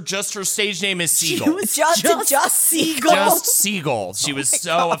changed her stage name is Siegel. She was Just Siegel. Just Siegel. She was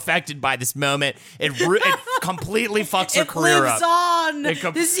so affected by this moment. It completely fucks her career lives up. on.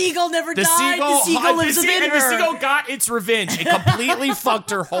 The seagull never died. The seagull lives within her. The seagull got its revenge. It completely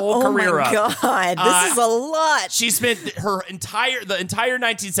fucked her whole career up. Oh my God, this is a lot. She spent the entire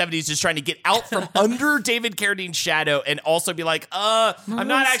 1970s just trying to get out from under David Carradine's shadow and also be like, I'm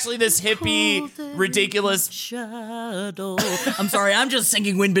not actually this hippie, ridiculous shadow. I'm sorry, I'm just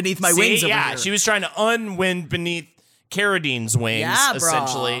singing Wind Beneath My Wings over here. She was trying to unwind beneath Carradine's wings,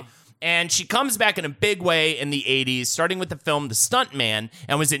 essentially. And she comes back in a big way in the 80s, starting with the film The Stuntman,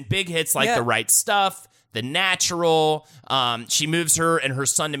 and was in big hits like The Right Stuff, The Natural. She moves her and her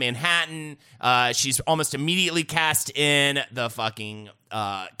son to Manhattan. She's almost immediately cast in the fucking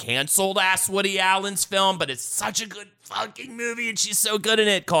canceled ass Woody Allen's film, but it's such a good fucking movie, and she's so good in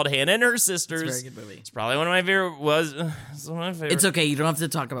it, called Hannah and Her Sisters. It's a very good movie. It's probably one of my favorite. It's okay. You don't have to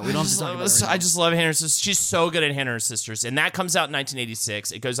talk about it. We don't have to talk about it. I just love Hannah and Her Sisters. She's so good at Hannah and Her Sisters, and that comes out in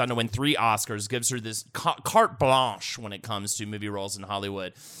 1986. It goes on to win 3 Oscars, gives her this carte blanche when it comes to movie roles in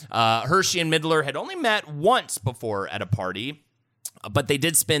Hollywood. Hershey and Midler had only met once before at a party, but they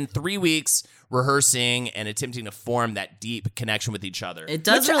did spend 3 weeks rehearsing and attempting to form that deep connection with each other. It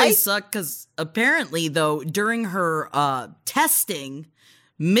does suck because apparently, though, during her testing,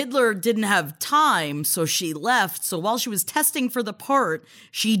 Midler didn't have time, so she left. So while she was testing for the part,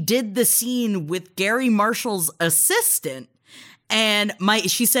 she did the scene with Gary Marshall's assistant. And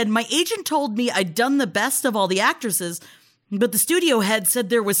she said, my agent told me I'd done the best of all the actresses, but the studio head said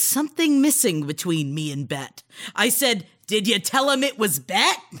there was something missing between me and Bet. I said, did you tell him it was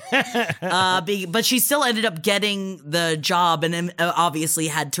Bet? But she still ended up getting the job and obviously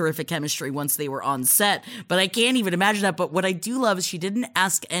had terrific chemistry once they were on set. But I can't even imagine that. But what I do love is she didn't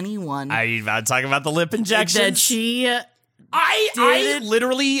ask anyone. Are you about to talk about the lip injections? That she I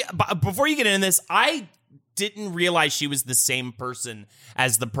literally, before you get into this, I didn't realize she was the same person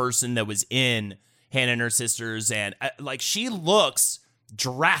as the person that was in Hannah and Her Sisters. And she looks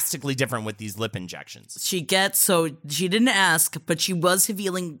drastically different with these lip injections. She didn't ask, but she was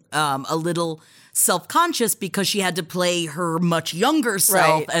feeling a little self-conscious because she had to play her much younger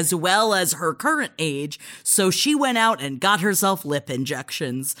self as well as her current age. So she went out and got herself lip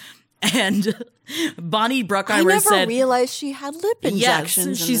injections. And Bonnie Bruckheimer said... I never realized she had lip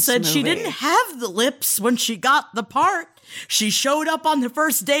injections. Yes, she said she didn't have the lips when she got the part. She showed up on the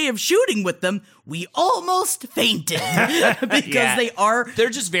first day of shooting with them. We almost fainted because they're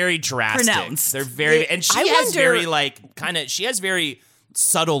just very drastic. Pronounced. They're very, and she has very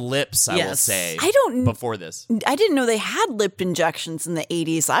subtle lips, I will say. Before this, I didn't know they had lip injections in the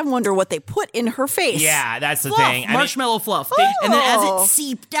 80s. I wonder what they put in her face. Yeah, that's the thing. Marshmallow fluff. And then as it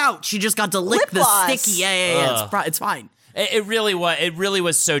seeped out, she just got to lick the sticky. Yeah. It's fine. It really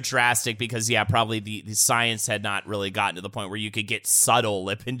was so drastic because probably the science had not really gotten to the point where you could get subtle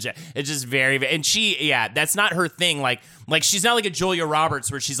lip injection. It's just very, and that's not her thing. Like she's not like a Julia Roberts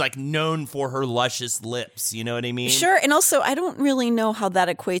where she's like known for her luscious lips. You know what I mean? Sure. And also, I don't really know how that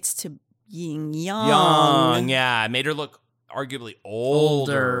equates to being young. Yeah, it made her look arguably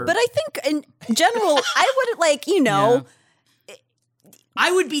older. But I think in general, I wouldn't Yeah. I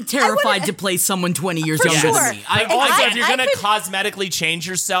would be terrified to play someone 20 years younger than me. If you're going to cosmetically change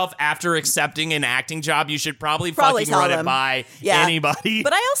yourself after accepting an acting job, you should probably fucking run it by anybody.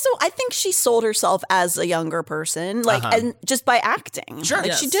 But I think she sold herself as a younger person, and just by acting. Sure.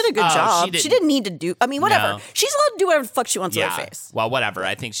 She did a good job. She didn't need to do, whatever. No. She's allowed to do whatever the fuck she wants with her face. Well, whatever.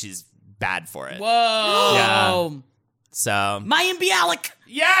 I think she's bad for it. Whoa. Yeah. So. Mayim Bialik.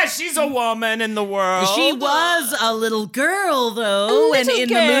 Yeah, she's a woman in the world. She was a little girl, though, and in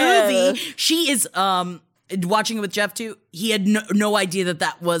the movie, she is watching it with Jeff too. He had no idea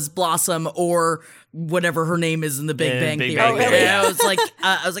that was Blossom or whatever her name is in the Big Bang Theory. Really? I was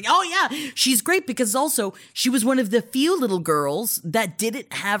like, oh yeah, she's great because also she was one of the few little girls that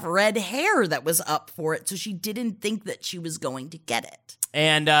didn't have red hair that was up for it, so she didn't think that she was going to get it.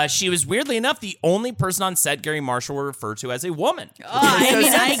 And she was, weirdly enough, the only person on set Gary Marshall would refer to as a woman.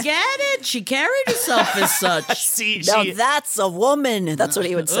 I get it. She carried herself as such. Now that's a woman. That's what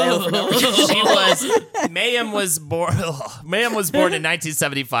he would say over and over. Mayim was born. Ma'am was born in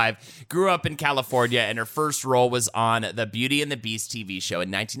 1975, grew up in California, and her first role was on the Beauty and the Beast TV show in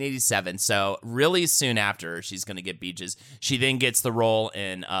 1987. So really soon after she's going to get Beaches, she then gets the role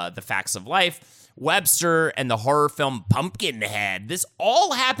in The Facts of Life, Webster, and the horror film Pumpkinhead. This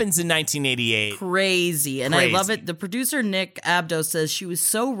all happens in 1988. Crazy. And I love it. The producer, Nick Abdo, says she was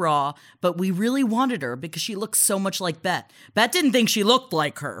so raw, but we really wanted her because she looks so much like Bet. Bet didn't think she looked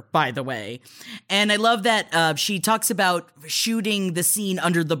like her, by the way. And I love that she talks about shooting the scene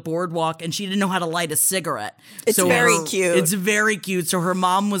under the boardwalk, and she didn't know how to light a cigarette. It's very cute. It's very cute. So her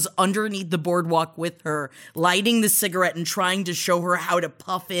mom was underneath the boardwalk with her, lighting the cigarette and trying to show her how to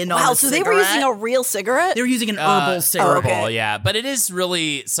puff in on a cigarette. So they were using a real cigarette? They were using an herbal cigarette. Herbal, yeah. But it is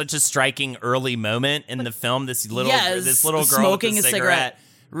really such a striking early moment in the film. This little girl smoking with a a cigarette.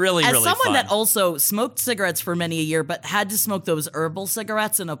 Really, As really someone fun. that also smoked cigarettes for many a year, but had to smoke those herbal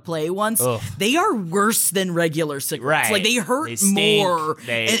cigarettes in a play once, they are worse than regular cigarettes. Right. Like they hurt They stink. more.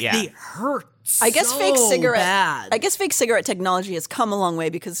 They hurt. I guess so fake cigarette. bad. I guess fake cigarette technology has come a long way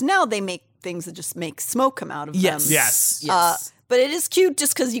because now they make things that just make smoke come out of Yes. them. Yes. But it is cute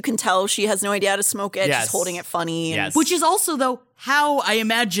just because you can tell she has no idea how to smoke it. Yes. She's holding it funny. Yes. Which is also, though, how I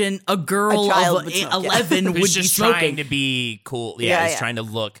imagine a girl child of would smoke, 11 would be Who's just smoking. trying to be cool. Yeah, He's yeah. trying to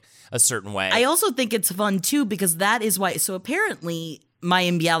look a certain way. I also think it's fun, too, because that is why. So apparently,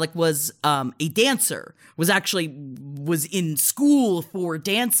 Mayim Bialik was a dancer, was in school for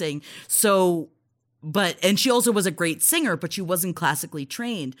dancing. And she also was a great singer, but she wasn't classically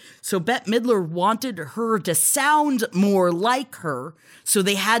trained. So Bette Midler wanted her to sound more like her. So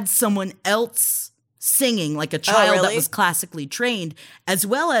they had someone else singing, like a child that really? was classically trained, as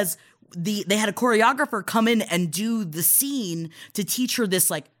well as they had a choreographer come in and do the scene to teach her this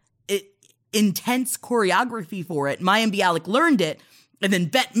intense choreography for it. Mayim Bialik learned it. And then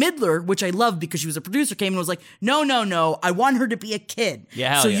Bette Midler, which I love because she was a producer, came and was like, no, I want her to be a kid.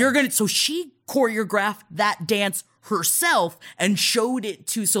 Yeah, So she choreographed that dance herself and showed it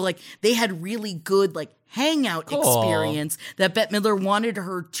to, so like they had really good like hangout experience that Bette Midler wanted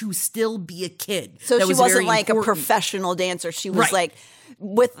her to still be a kid. So That she was wasn't very like important. a professional dancer. She was Right. like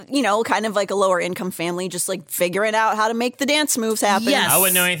with, kind of like a lower income family, just like figuring out how to make the dance moves happen. Yes. I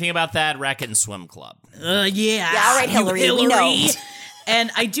wouldn't know anything about that. Racket and Swim Club. Yeah. Yeah, all right, you Hillary, we know.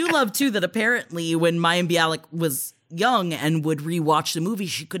 And I do love, too, that apparently when Mayim Bialik was young and would rewatch the movie,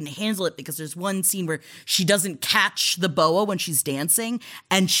 she couldn't handle it because there's one scene where she doesn't catch the boa when she's dancing,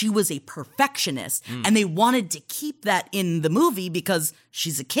 and she was a perfectionist. And they wanted to keep that in the movie because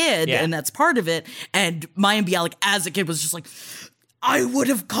she's a kid, and that's part of it. And Mayim Bialik, as a kid, was just like, I would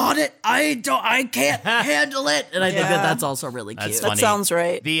have caught it. I can't handle it. And I think that's also really cute. That's That funny. sounds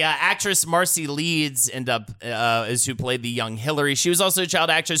right. The actress Marcy Leeds is who played the young Hillary. She was also a child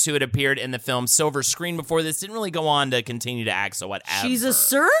actress who had appeared in the film Silver Screen before this. Didn't really go on to continue to act, so whatever. She's a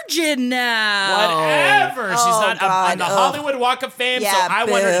surgeon now. Whatever. She's not God. on the Hollywood Walk of Fame, Yeah, so I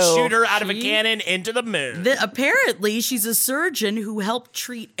want her to boo. shoot her out of a cannon into the moon. Apparently, she's a surgeon who helped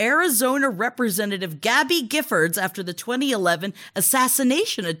treat Arizona Representative Gabby Giffords after the 2011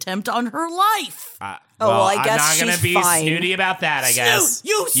 assassination attempt on her life. well, I guess I'm not going to she's be fine. snooty about that, I guess.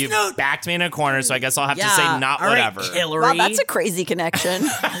 You snoot. backed me in a corner, so I guess I'll have to say not all right, whatever. Hillary. Wow, that's a crazy connection.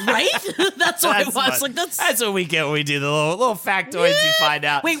 right? That's what I was fun. like. That's what we get when we do the little factoids you find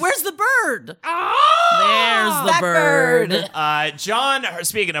out. Wait, where's the bird? There's the Blackbird. bird.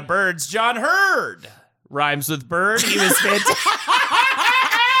 Speaking of birds, John Hurd rhymes with bird. He was fantastic.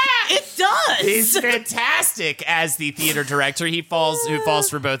 It does. He's fantastic as the theater director. Who falls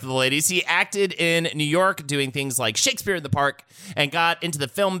for both of the ladies. He acted in New York doing things like Shakespeare in the Park and got into the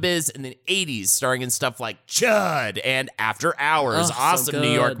film biz in the 80s, starring in stuff like Chud and After Hours. Oh, so awesome New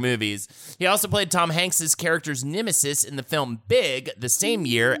good. York movies. He also played Tom Hanks' character's nemesis in the film Big the same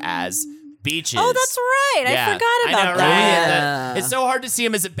year as Beaches. Oh, that's right. I forgot about I know, that. right? It's so hard to see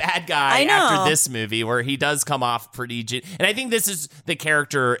him as a bad guy I know. after this movie, where he does come off pretty. And I think this is the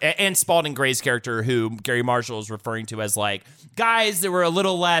character, and Spalding Gray's character, who Gary Marshall is referring to as like guys that were a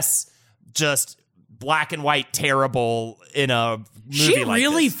little less just black and white terrible in a movie She like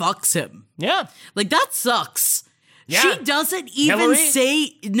really this. fucks him. Yeah. Like, that sucks. Yeah. She doesn't even Hillary?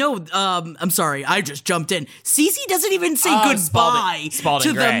 say no. I'm sorry, I just jumped in. Cece doesn't even say goodbye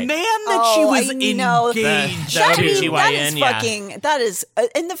Spalding to Gray. the man that she was I know. engaged The That is OBGYN, yeah. fucking, and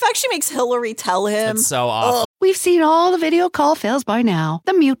the fact she makes Hillary tell him. It's so awful. We've seen all the video call fails by now.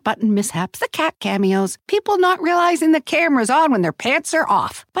 The mute button mishaps, the cat cameos, people not realizing the camera's on when their pants are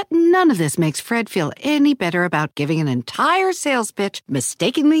off. But none of this makes Fred feel any better about giving an entire sales pitch,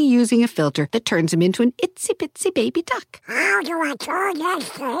 mistakenly using a filter that turns him into an itsy-bitsy baby duck. How do I turn that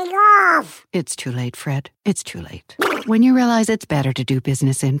thing off? It's too late, Fred. It's too late. When you realize it's better to do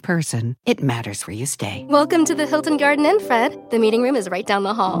business in person, it matters where you stay. Welcome to the Hilton Garden Inn, Fred. The meeting room is right down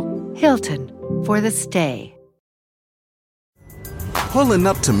the hall. Hilton, for the stay. Pulling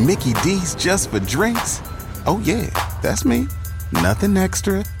up to Mickey D's just for drinks? Oh yeah, that's me. Nothing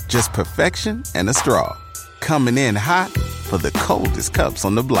extra, just perfection and a straw. Coming in hot for the coldest cups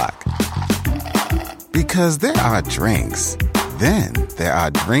on the block. Because there are drinks. Then there are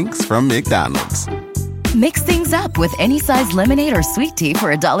drinks from McDonald's. Mix things up with any size lemonade or sweet tea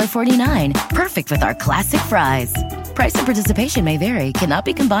for $1.49. Perfect with our classic fries. Price and participation may vary. Cannot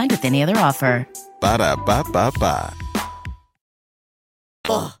be combined with any other offer. Ba-da-ba-ba-ba.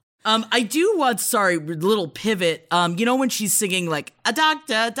 I do want, little pivot. You know when she's singing like a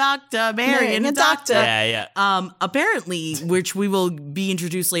doctor, marrying a doctor. Yeah. Apparently, which we will be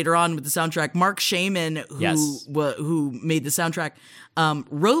introduced later on with the soundtrack, Mark Shaman, who made the soundtrack,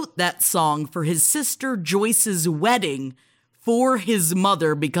 wrote that song for his sister Joyce's wedding for his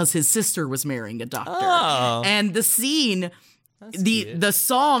mother because his sister was marrying a doctor. Oh. And the scene... The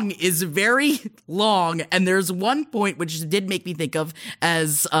song is very long, and there's one point which did make me think of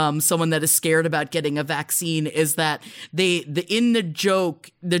as someone that is scared about getting a vaccine is that the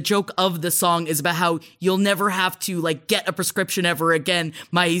joke of the song is about how you'll never have to like get a prescription ever again.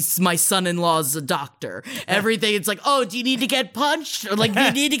 My son-in-law's a doctor. Everything it's like, oh, do you need to get punched? Or like, do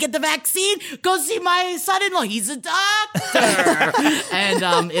you need to get the vaccine? Go see my son-in-law. He's a doctor.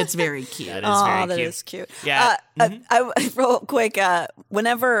 And it's very cute. That is very cute. That is cute. Yeah. Real quick,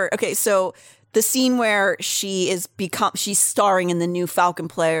 so the scene where she's starring in the new Falcon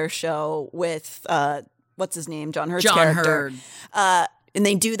Player show with what's his name, John Hurt's character, and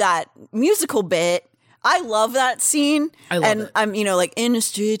they do that musical bit. I love that scene. I love it. I'm, like,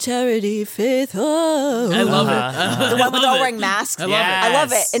 industry, charity, faith, I love it. The one with all wearing masks. I love it. I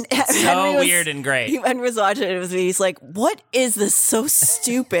love it. And So Henry was, weird and great. Henry was watching it with me. He's like, what is this so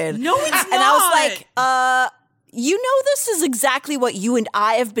stupid? No, it's not. And I was like, this is exactly what you and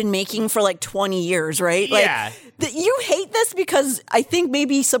I have been making for like 20 years, right? Yeah. Like, you hate this because I think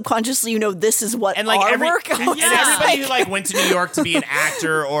maybe subconsciously this is what And like our work and everybody who like went to New York to be an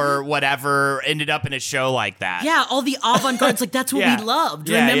actor or whatever ended up in a show like that. Yeah, all the avant-gardes, like that's what we loved.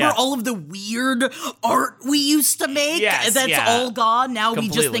 Yeah, Remember all of the weird art we used to make? Yes, That's all gone. Now we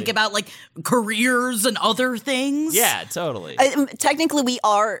just Completely. think about like careers and other things. Yeah, totally. Technically,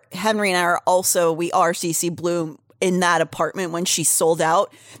 Henry and I are CC Bloom in that apartment when she sold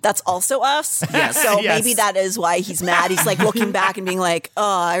out. That's also us. Yes. So Yes. maybe that is why he's mad. He's like looking back and being like,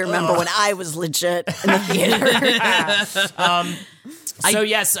 oh, I remember when I was legit in the theater.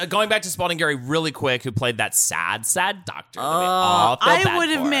 Going back to Spalding Gary really quick, who played that sad doctor. That we all felt I bad would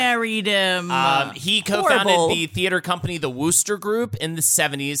have for. married him. He co-founded Horrible. the theater company The Wooster Group in the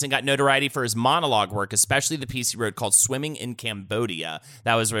 70s and got notoriety for his monologue work, especially the piece he wrote called Swimming in Cambodia.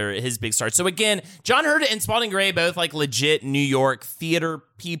 That was where his big start. So again, John Hurt and Spalding Gray, both like legit New York theater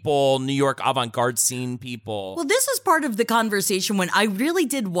people, New York avant-garde scene people. Well, this is part of the conversation when I really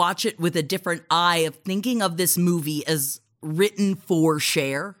did watch it with a different eye of thinking of this movie as written for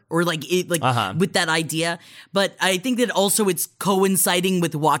Cher or with that idea. But I think that also it's coinciding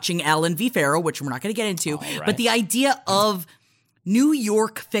with watching Alan V. Farrow, which we're not going to get into. Right. But the idea of New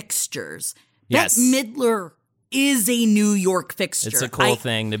York fixtures. Yes. Bette Midler is a New York fixture. It's a cool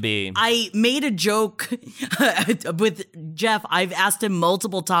thing to be. I made a joke with Jeff. I've asked him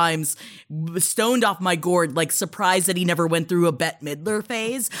multiple times, stoned off my gourd, like surprised that he never went through a Bette Midler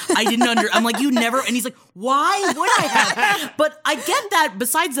phase. I'm like, you never, and he's like, why would I have? But I get that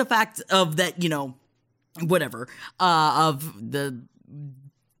besides the fact of that, whatever, of the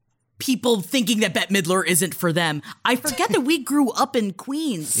people thinking that Bette Midler isn't for them. I forget that we grew up in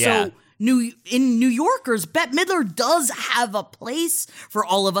Queens. Yeah. So in New Yorkers, Bette Midler does have a place for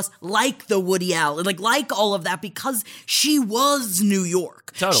all of us, like the Woody Allen, like all of that, because she was New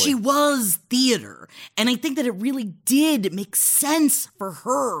York. Totally. She was theater. And I think that it really did make sense for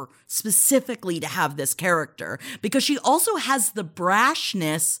her specifically to have this character, because she also has the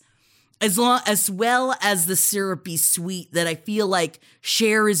brashness as well as the syrupy sweet that I feel like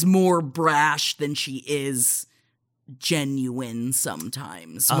Cher is more brash than she is genuine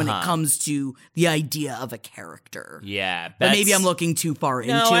sometimes when it comes to the idea of a character. Yeah. But maybe I'm looking too far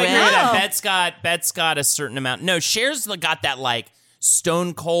into I agree it. with that. Bette's got a certain amount. No, Cher's got that like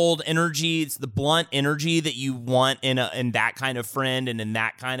stone cold energy. It's the blunt energy that you want in that kind of friend and in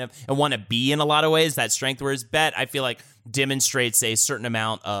that kind of, and want to be in a lot of ways, that strength. Whereas Bet, I feel like, demonstrates a certain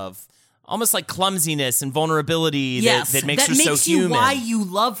amount of almost like clumsiness and vulnerability that makes her so human. You why you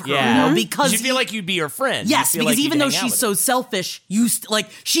love her. Yeah. Because you feel like you'd be her friend. Yes, because even though she's so selfish,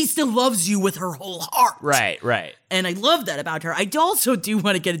 she still loves you with her whole heart. Right. And I love that about her. I also do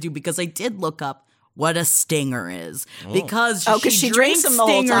want to get into, because I did look up what a stinger is, because she drinks them the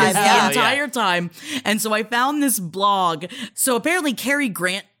whole stingers time. the entire time. And so I found this blog. So apparently Cary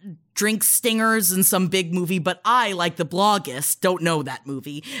Grant drinks stingers in some big movie, but I, like the bloggist, don't know that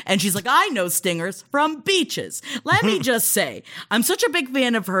movie. And she's like, I know stingers from Beaches. Let me just say, I'm such a big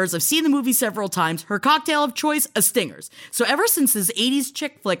fan of hers. I've seen the movie several times. Her cocktail of choice, a stingers. So ever since this 80s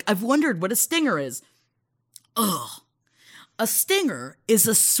chick flick, I've wondered what a stinger is. A stinger is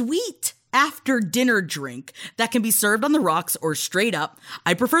a sweet after dinner drink that can be served on the rocks or straight up.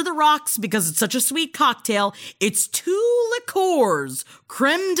 I prefer the rocks because it's such a sweet cocktail. It's 2 liqueurs,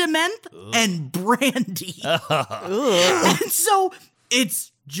 creme de menthe and brandy. And so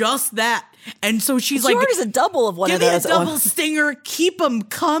it's just that. And so she's like, orders a double of one of those. Give me a double stinger. Keep them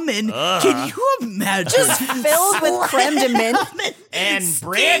coming. Can you imagine? Just filled with creme de menthe and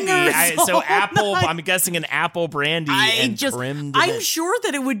brandy. So apple. I'm guessing an apple brandy and creme de menthe. I'm sure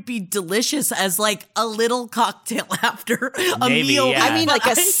that it would be delicious as like a little cocktail after a Maybe, meal. Yeah. I mean, like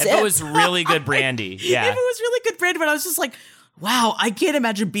a sip. If it was really good brandy. Yeah. If it was really good brandy, but I was just like, wow, I can't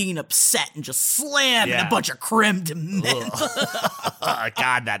imagine being upset and just slamming a bunch of creme de menthe.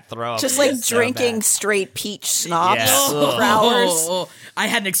 God, that throw up. Just like drinking straight peach schnapps for hours. I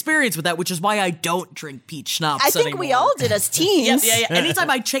had an experience with that, which is why I don't drink peach schnapps I think anymore. we all did as teens. Yeah. Anytime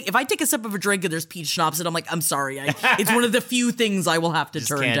if I take a sip of a drink and there's peach schnapps, and I'm like, I'm sorry. It's one of the few things I will have to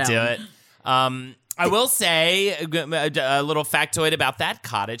turn can't down. do it. I will say a little factoid about that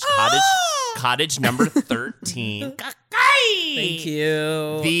cottage. Cottage number 13. Thank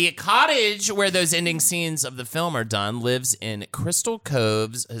you. The cottage where those ending scenes of the film are done lives in Crystal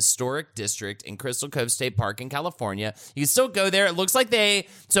Cove's historic district in Crystal Cove State Park in California. You can still go there. It looks like it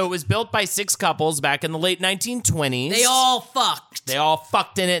was built by 6 couples back in the late 1920s. They all fucked. They all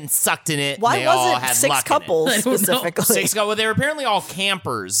fucked in it and sucked in it. Why and they was all it had 6 luck couples in it. specifically? 6 couples. Well, they were apparently all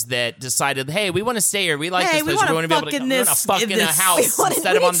campers that decided, hey, we want to stay here. We like this place. We're going to be able to come. We're going to fuck in a house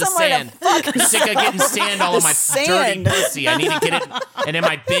instead of on the sand. I'm sick of getting sand all on my dirty pussy. I need to get it, and in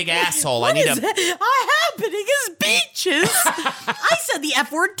my big asshole. What is happening is Beaches. I said the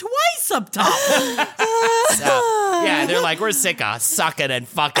F word twice up top. Yeah, they're like, we're sick of sucking and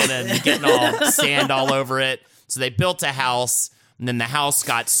fucking and getting all sand all over it. So they built a house. And then the house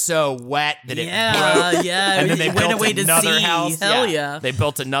got so wet that it broke. Yeah, and then they built away to another sea. house. Hell yeah. They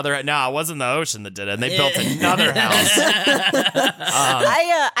built another. No, it wasn't the ocean that did it. And they built another house.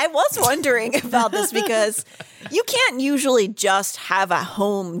 I was wondering about this because you can't usually just have a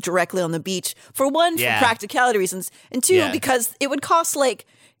home directly on the beach. For one, for practicality reasons, and two, because it would cost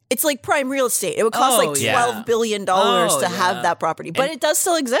it's like prime real estate. It would cost $12 billion to have that property, but it does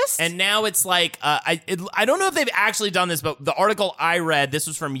still exist. And now it's like I don't know if they've actually done this, but the article I read, this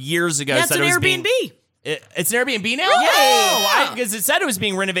was from years ago. Yeah, it's an Airbnb. It's an Airbnb now? Really? Oh, because it said it was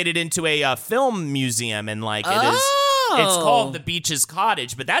being renovated into a film museum, and it is. It's called the Beaches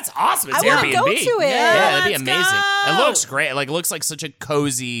Cottage, but that's awesome. It's I want Airbnb. to go to it. Yeah, that'd be let's amazing. go. It looks great. It looks like such a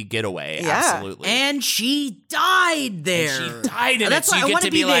cozy getaway. Yeah. Absolutely. And she died there. And she died in That's it, so why you I get want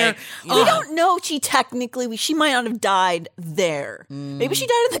to be there. like, We don't know. She might not have died there. Maybe she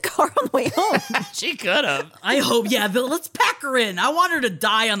died in the car on the way home. she could have. I hope. Yeah, let's pack her in. I want her to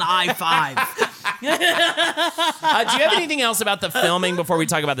die on the I-5. Do you have anything else about the filming before we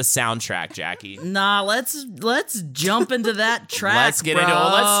talk about the soundtrack, Jackie? Nah, let's jump into that track. Let's get into it.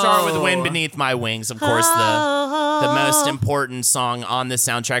 Well, let's start with "Wind Beneath My Wings," of course, the most important song on the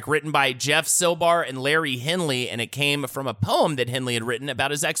soundtrack, written by Jeff Silbar and Larry Henley, and it came from a poem that Henley had written about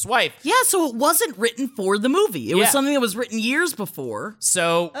his ex-wife. Yeah, so it wasn't written for the movie. It was something that was written years before.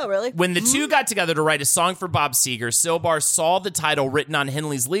 So, really? When the two got together to write a song for Bob Seger, Silbar saw the title written on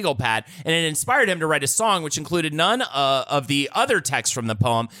Henley's legal pad, and it inspired him to write a song which included none of the other texts from the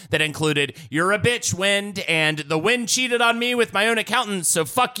poem that included "You're a bitch, Wind," and "The wind cheated on me with my own accountant, so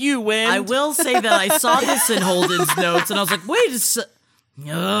fuck you, Wind." I will say that I saw this in Holden's notes, and I was like, wait a second. Of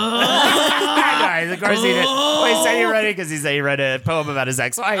course he did. Well, he said he read it because he said he read a poem about his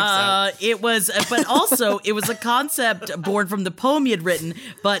ex-wife. It was, but also it was a concept born from the poem he had written.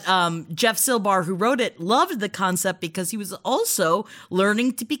 But Jeff Silbar, who wrote it, loved the concept because he was also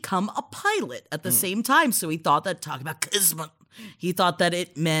learning to become a pilot at the same time. So he thought that talk about kismet. He thought that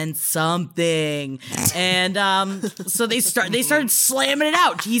it meant something. And so they started slamming it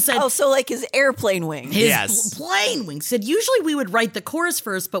out. He said, oh, so like his airplane wing. His plane wing. Said, usually we would write the chorus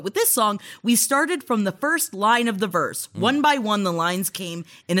first, but with this song, we started from the first line of the verse. One by one, the lines came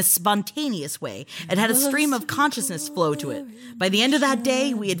in a spontaneous way and had a stream of consciousness flow to it. By the end of that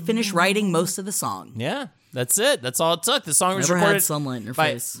day, we had finished writing most of the song. Yeah. That's it. That's all it took. The song was Never recorded had sunlight in your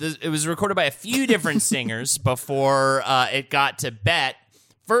face. It was recorded by a few different singers before it got to Bet.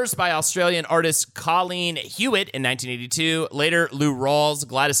 First by Australian artist Colleen Hewitt in 1982. Later, Lou Rawls,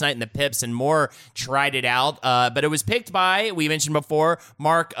 Gladys Knight and the Pips, and more tried it out. But it was picked by, we mentioned before,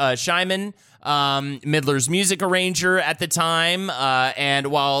 Mark Scheinman, Midler's music arranger at the time. And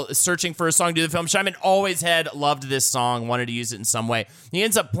while searching for a song to do the film, Scheinman always had loved this song, wanted to use it in some way. He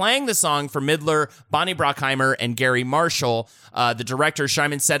ends up playing the song for Midler, Bonnie Brockheimer, and Gary Marshall. The director,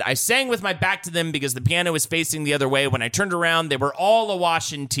 Scheinman, said, I sang with my back to them because the piano was facing the other way. When I turned around, they were all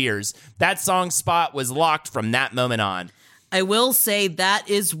awash in tears. That song spot was locked from that moment on. I will say that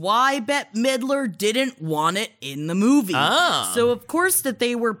is why Bette Midler didn't want it in the movie. So, of course, that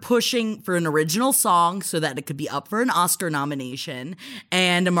they were pushing for an original song so that it could be up for an Oscar nomination.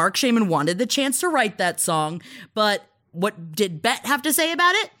 And Mark Scheinman wanted the chance to write that song. But what did Bette have to say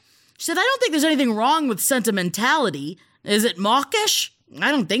about it? She said, I don't think there's anything wrong with sentimentality. Is it mawkish?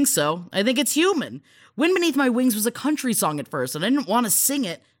 I don't think so. I think it's human. Wind Beneath My Wings was a country song at first, and I didn't want to sing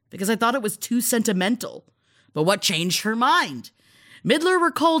it because I thought it was too sentimental. But what changed her mind? Midler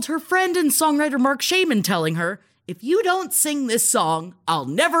recalled her friend and songwriter Mark Scheinman telling her, if you don't sing this song, I'll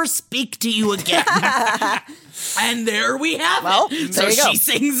never speak to you again. And there we have it. So she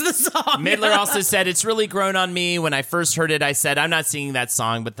sings the song. Midler also said, it's really grown on me. When I first heard it, I said, I'm not singing that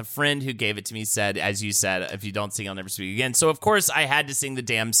song. But the friend who gave it to me said, as you said, if you don't sing, I'll never speak again. So, of course, I had to sing the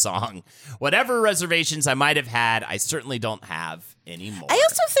damn song. Whatever reservations I might have had, I certainly don't have anymore. I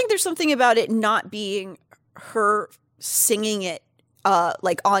also think there's something about it not being her singing it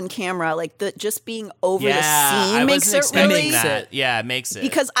like on camera, like the just being over the scene makes it really. Yeah, it makes it.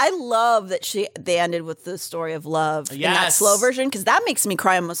 Because I love that they ended with the story of love in that slow version, because that makes me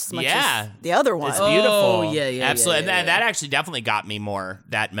cry almost as much as the other one. It's beautiful. Oh, yeah, absolutely. Yeah, and that actually definitely got me more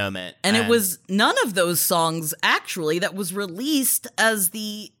that moment. And it was none of those songs actually that was released as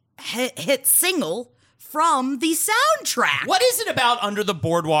the hit single from the soundtrack. What is it about Under the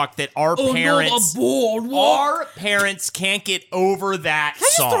Boardwalk that our parents can't get over that Can I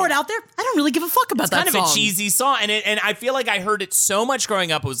just song? throw it out there? I don't really give a fuck about that song. It's kind of a cheesy song, and I feel like I heard it so much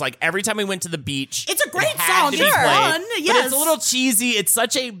growing up. It was like every time we went to the beach, it's a great to song. be played, fun. Yes, but it's a little cheesy. It's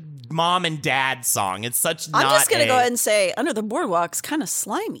such a mom and dad song. It's such. I'm just gonna go ahead and say, Under the Boardwalk's kind of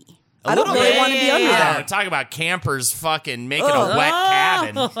slimy. I don't really want to be under that. Talk about campers fucking making a wet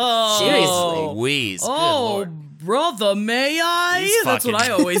cabin. Seriously, Louise. Good Lord. Brother, may I? That's what I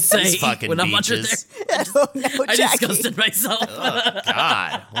always say when I'm under there. I disgusted myself. Oh,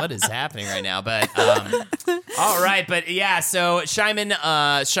 God, what is happening right now? But all right, but yeah. So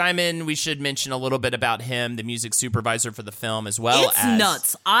Scheinman, we should mention a little bit about him, the music supervisor for the film, as well. It's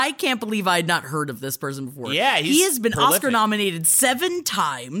nuts. I can't believe I had not heard of this person before. Yeah, he has been prolific. Oscar nominated 7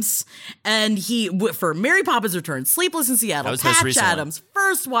 times, and he for Mary Poppins Returns, Sleepless in Seattle, Patch Adams,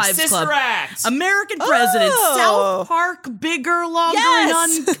 First Wives Sister Club, Act, American President, South Park, Bigger, Longer, and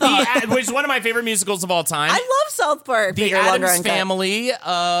Uncut. Which is one of my favorite musicals of all time. I love South Park. The Bigger, Addams Longer, Uncut. Family,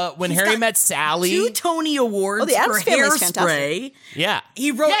 When Harry Met Sally. 2 Tony Awards the Addams for Family's Hairspray. fantastic. Yeah.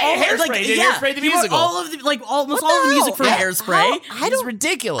 He wrote Hairspray. Hairspray the musical. He wrote all of the, almost all of the music for Hairspray. He's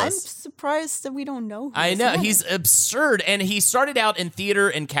ridiculous. I'm surprised that we don't know who I know. He's absurd. And he started out in theater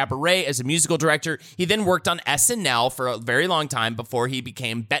and cabaret as a musical director. He then worked on SNL for a very long time before he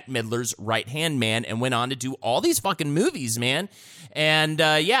became Bette Midler's right-hand man and went on to do all these fucking movies, man. And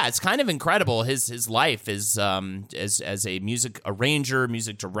it's kind of incredible. His life is as a music arranger,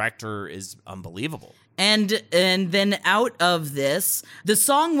 music director is unbelievable. And then out of this, the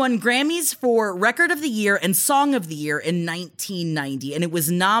song won Grammys for Record of the Year and Song of the Year in 1990, and it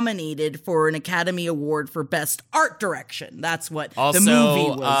was nominated for an Academy Award for Best Art Direction. That's what the movie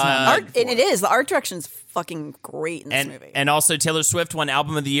was nominated for. And it is. The art direction's fucking great in this movie. And also Taylor Swift won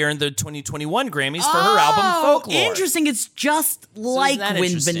Album of the Year in the 2021 Grammys for her album Folklore. Interesting. It's just like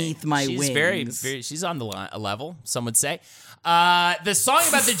Wind Beneath My Wings. She's on the level, some would say. The song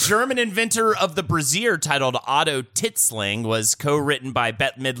about the German inventor of the brassiere, titled Otto Titzling, was co-written by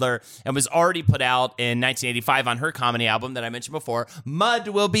Bette Midler and was already put out in 1985 on her comedy album that I mentioned before, Mud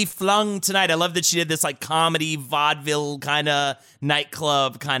Will Be Flung Tonight. I love that she did this like comedy, vaudeville kind of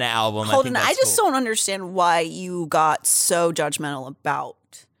nightclub kind of album. Holden, I just don't understand why you got so judgmental about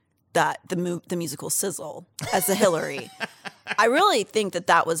the musical Sizzle as the Hillary. I really think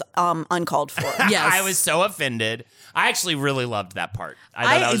that was uncalled for. Yes. I was so offended. I actually really loved that part. I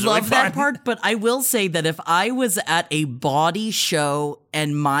thought that was love really that fun. part, but I will say that if I was at a baudy show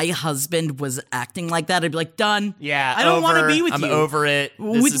and my husband was acting like that, I'd be like, done. Yeah, I don't want to be with I'm you. over it.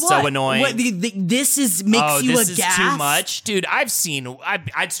 This With is what? so annoying. What, this makes you this a is gas? too much, dude. I'd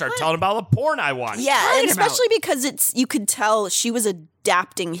start telling about all the porn I watched. Yeah, and especially because you could tell she was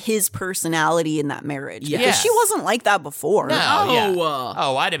adapting his personality in that marriage. Yeah. Because she wasn't like that before. No, yeah. Oh.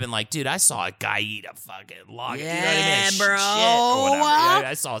 Oh, I'd have been like, dude, I saw a guy eat a fucking log. Yeah, you know what I mean? bro. Shit or whatever.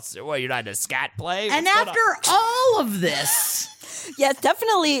 I saw, you're not a scat play? And What's going after on? all of this, Yeah,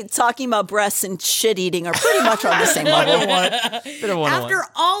 definitely talking about breasts and shit eating are pretty much on the same level. Bit of 101. after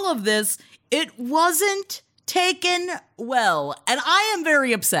all of this, it wasn't taken well. And I am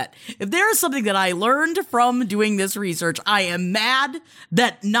very upset. If there is something that I learned from doing this research, I am mad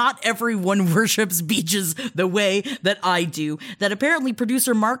that not everyone worships beaches the way that I do. That apparently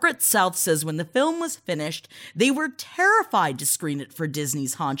producer Margaret South says when the film was finished, they were terrified to screen it for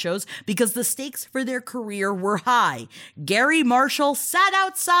Disney's honchos because the stakes for their career were high. Gary Marshall sat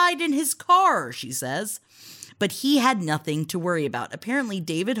outside in his car, she says. But he had nothing to worry about. Apparently,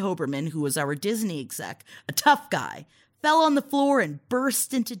 David Hoberman, who was our Disney exec, a tough guy, fell on the floor and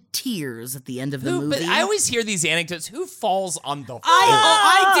burst into tears at the end of the movie. But I always hear these anecdotes. Who falls on the floor?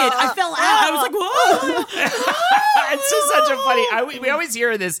 I did. I fell out. I was like, whoa. It's just such a funny. We always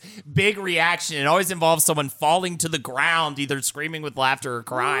hear this big reaction. It always involves someone falling to the ground, either screaming with laughter or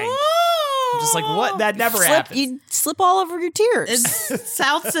crying. I'm just like, what? That never happens. You slip all over your tears.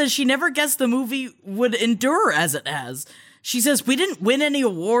 South says she never guessed the movie would endure as it has. She says, we didn't win any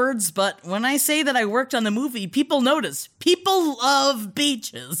awards, but when I say that I worked on the movie, people notice. People love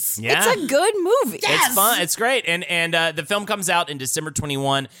beaches. Yeah. It's a good movie. Yes. It's fun. It's great. And the film comes out in December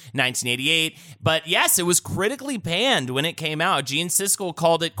 21, 1988. But yes, it was critically panned when it came out. Gene Siskel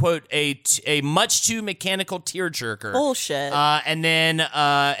called it, quote, a much too mechanical tearjerker. Bullshit.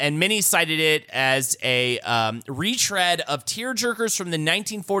 And many cited it as a retread of tearjerkers from the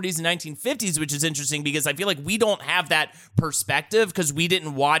 1940s and 1950s, which is interesting because I feel like we don't have that perspective because we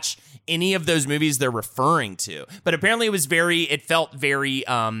didn't watch any of those movies they're referring to. But apparently it felt very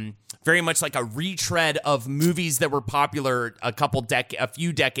much like a retread of movies that were popular a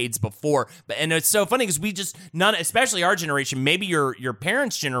few decades before. And it's so funny because especially our generation, maybe your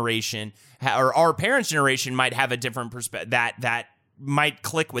parents' generation or our parents' generation might have a different perspective that might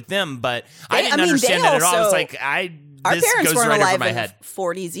click with them, but I didn't understand that at all. I was like, our this parents goes weren't right alive over my in head. the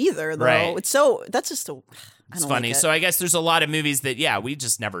 40s either, though. Right. That's just It's funny. Like it. So I guess there's a lot of movies that, we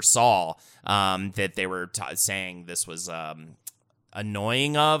just never saw that they were saying this was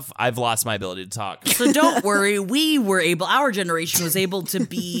annoying of. I've lost my ability to talk. So don't worry, our generation was able to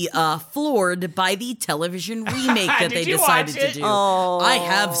be floored by the television remake that Did they you decided watch it? to do. I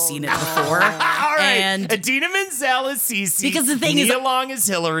have seen it before. All right. And Idina Menzel is Cece. Because the thing is, Nia Long is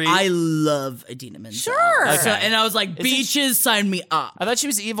Hillary. I love Idina Menzel. Sure. Okay. So, and I was like, beaches, sign me up. I thought she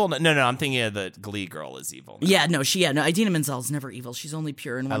was evil. No, I'm thinking of the Glee girl is evil. Yeah, no, Idina Menzel's never evil. She's only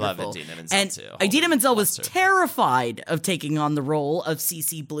pure and I love wonderful. Idina Menzel, and too. Idina Menzel was Bless her. terrified of taking on the role of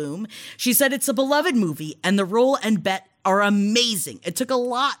Cece Bloom. She said it's a beloved movie, and the role and Bet are amazing. It took a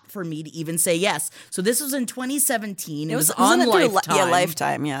lot for me to even say yes. So this was in 2017. It was on Lifetime.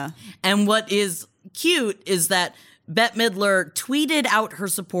 Lifetime, yeah. And what is cute is that Bette Midler tweeted out her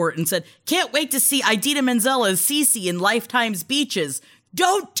support and said, "Can't wait to see Idina Menzel as Cece in Lifetime's Beaches.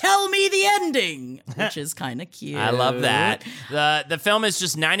 Don't tell me the ending," which is kind of cute. I love that. The film is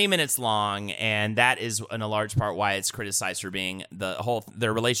just 90 minutes long, and that is in a large part why it's criticized for being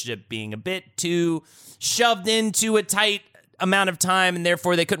their relationship being a bit too shoved into a tight amount of time, and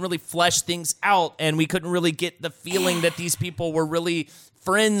therefore they couldn't really flesh things out, and we couldn't really get the feeling that these people were really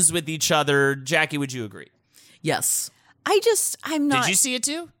friends with each other. Jackie, would you agree? Yes. I'm not. Did you see it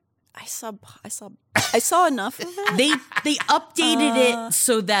too? I saw enough of it. They updated it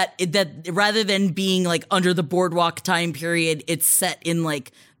so that rather than being like under the boardwalk time period, it's set in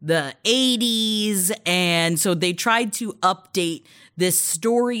like the 80s, and so they tried to update this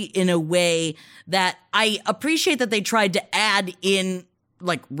story in a way that I appreciate that they tried to add in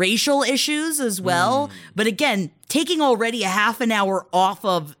like racial issues as well. But again, taking already a half an hour off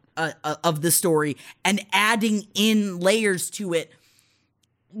of the story and adding in layers to it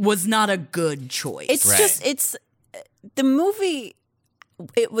was not a good choice. It's the movie.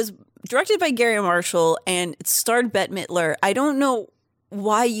 It was directed by Gary Marshall and it starred Bette Midler. I don't know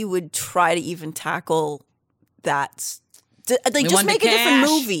why you would try to even tackle that Just make a different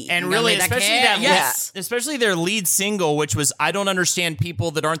movie. And really, Yes. especially their lead single, which was "I Don't Understand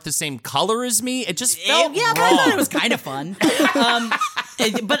People That Aren't the Same Color as Me." It just felt but I thought it was kind of fun.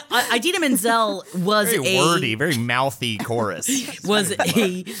 But Idina Menzel was very wordy, very mouthy chorus. Was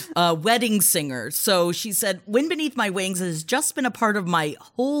a wedding singer. So she said, "Wind Beneath My Wings has just been a part of my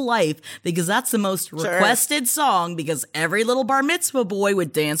whole life because that's the most requested song because every little bar mitzvah boy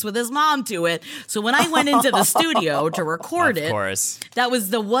would dance with his mom to it. So when I went into the studio to record it, that was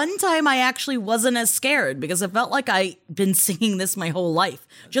the one time I actually wasn't as scared because I felt like I'd been singing this my whole life.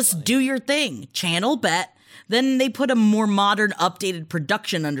 Just do your thing. Channel Bet." Then they put a more modern, updated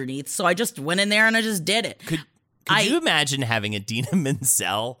production underneath. So I just went in there and I just did it. Could you imagine having Idina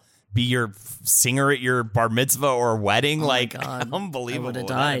Menzel be your singer at your bar mitzvah or wedding? Unbelievable. I would have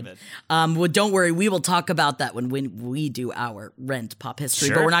died. Well, don't worry. We will talk about that when we do our Rent Pop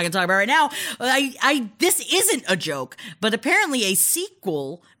History. But we're not going to talk about it right now. This isn't a joke, but apparently a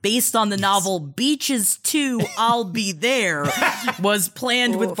sequel based on the novel Beaches 2, I'll Be There, was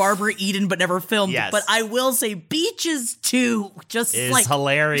planned with Barbara Eden but never filmed. Yes. But I will say Beaches 2 just is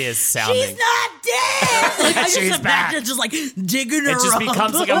hilarious sounding. She's not dead! I She's just back. imagine just digging her It just up.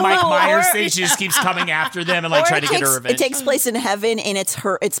 becomes like a Mike Myers thing. She just keeps coming after them and trying to get her revenge. It takes place in heaven, and it's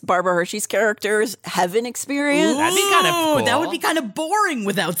Barbara Hershey's character's heaven experience. That'd be kind of cool. That would be kind of boring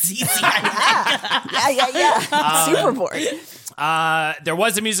without Cece. Yeah. Super boring. There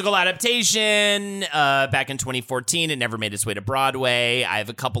was a musical adaptation back in 2014. It never made its way to Broadway. I have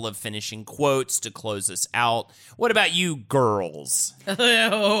a couple of finishing quotes to close us out. What about you, girls?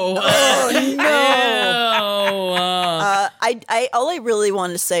 No. All I really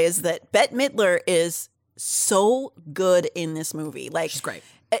wanted to say is that Bette Midler is so good in this movie. She's great.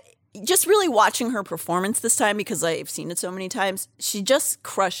 Just really watching her performance this time because I've seen it so many times, she just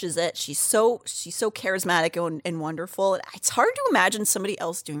crushes it. She's so charismatic and wonderful. It's hard to imagine somebody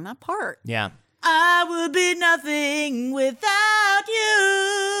else doing that part. Yeah. I would be nothing without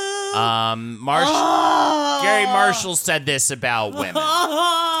you. Gary Marshall said this about women.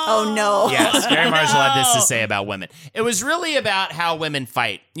 Oh, no. Yes, Gary Marshall had this to say about women. It was really about how women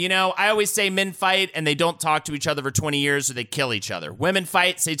fight. You know, I always say men fight and they don't talk to each other for 20 years or they kill each other. Women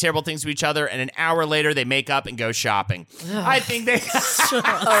fight, say terrible things to each other, and an hour later they make up and go shopping. I think they got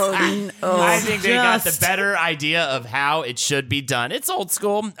the better idea of how it should be done. It's old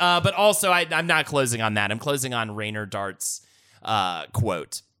school, but also I'm not closing on that. I'm closing on Rainer Dart's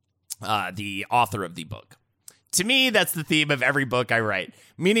quote, the author of the book. To me, that's the theme of every book I write.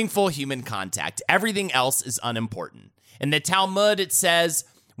 Meaningful human contact. Everything else is unimportant. In the Talmud, it says,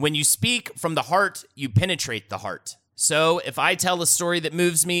 when you speak from the heart, you penetrate the heart. So if I tell a story that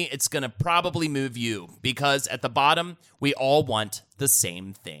moves me, it's going to probably move you because at the bottom, we all want the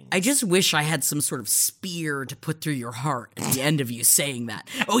same thing. I just wish I had some sort of spear to put through your heart at the end of you saying that.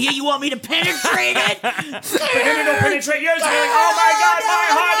 Oh, yeah, you want me to penetrate it? But then it'll penetrate yours and you're like, oh my God, my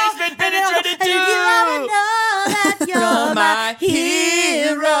heart has been penetrated too. And if you ever know that you're my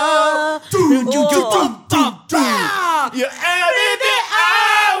hero. You're everything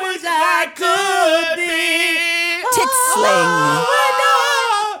I wish I could be. Tit sling.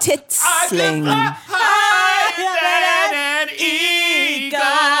 Tit sling. Higher than an eagle.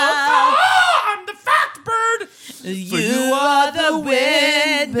 I'm the fact bird. You are the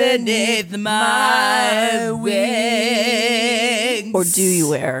wind beneath my wings. Or do you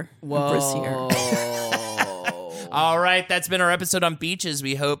wear a brassiere? All right, that's been our episode on beaches.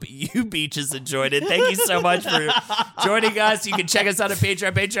 We hope you beaches enjoyed it. Thank you so much for joining us. You can check us out at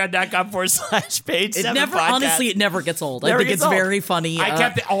Patreon, patreon.com/page7 Honestly, it never gets old. I think it's very funny. I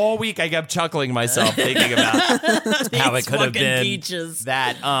kept it all week. I kept chuckling myself thinking about how it could have been beaches.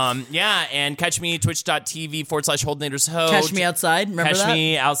 That. And catch me twitch.tv/HoldenatorsHo. Catch me outside. Remember Catch that?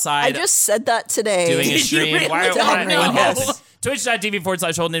 me outside. I just said that today. Doing a Did you stream. really? What No. happened?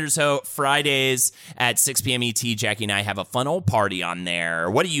 Twitch.tv/HoldenatorsHo. Fridays at 6 p.m. ET. Jackie and I have a fun old party on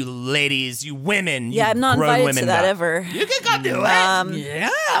there. What are you ladies, you women, Yeah, you I'm not grown invited women to that got? ever. You can come do it.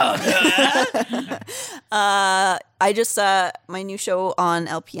 I just my new show on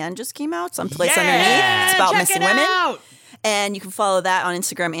LPN just came out. Someplace underneath. It's about missing women. And you can follow that on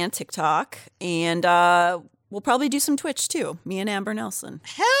Instagram and TikTok. And we'll probably do some Twitch too. Me and Amber Nelson.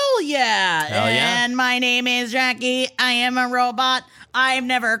 Hell yeah. And my name is Jackie. I am a robot. I've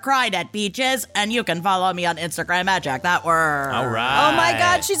never cried at beaches. And you can follow me on Instagram at JackThatWord. All right. Oh my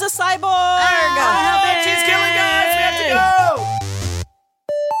God, she's a cyborg. She's killing us. We have to go.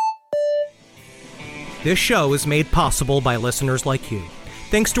 This show is made possible by listeners like you.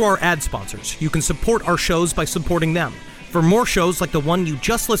 Thanks to our ad sponsors, you can support our shows by supporting them. For more shows like the one you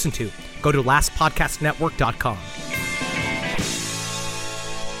just listened to, go to lastpodcastnetwork.com.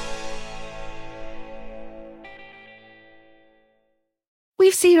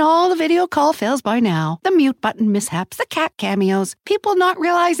 We've seen all the video call fails by now. The mute button mishaps, the cat cameos, people not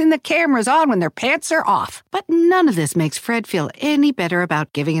realizing the camera's on when their pants are off. But none of this makes Fred feel any better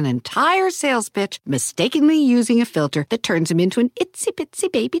about giving an entire sales pitch, mistakenly using a filter that turns him into an itsy-bitsy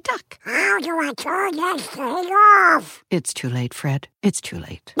baby duck. How do I turn this thing off? It's too late, Fred. It's too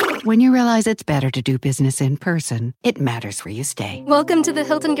late. When you realize it's better to do business in person, it matters where you stay. Welcome to the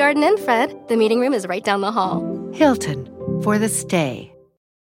Hilton Garden Inn, Fred. The meeting room is right down the hall. Hilton, for the stay.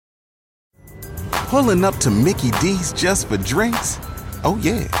 Pulling up to Mickey D's just for drinks? Oh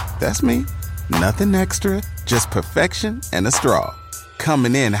yeah, that's me. Nothing extra, just perfection and a straw.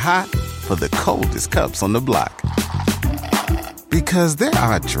 Coming in hot for the coldest cups on the block. Because there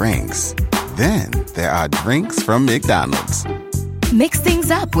are drinks. Then there are drinks from McDonald's. Mix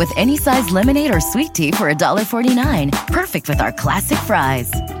things up with any size lemonade or sweet tea for $1.49. Perfect with our classic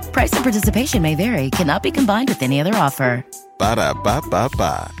fries. Price and participation may vary. Cannot be combined with any other offer.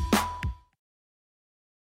 Ba-da-ba-ba-ba.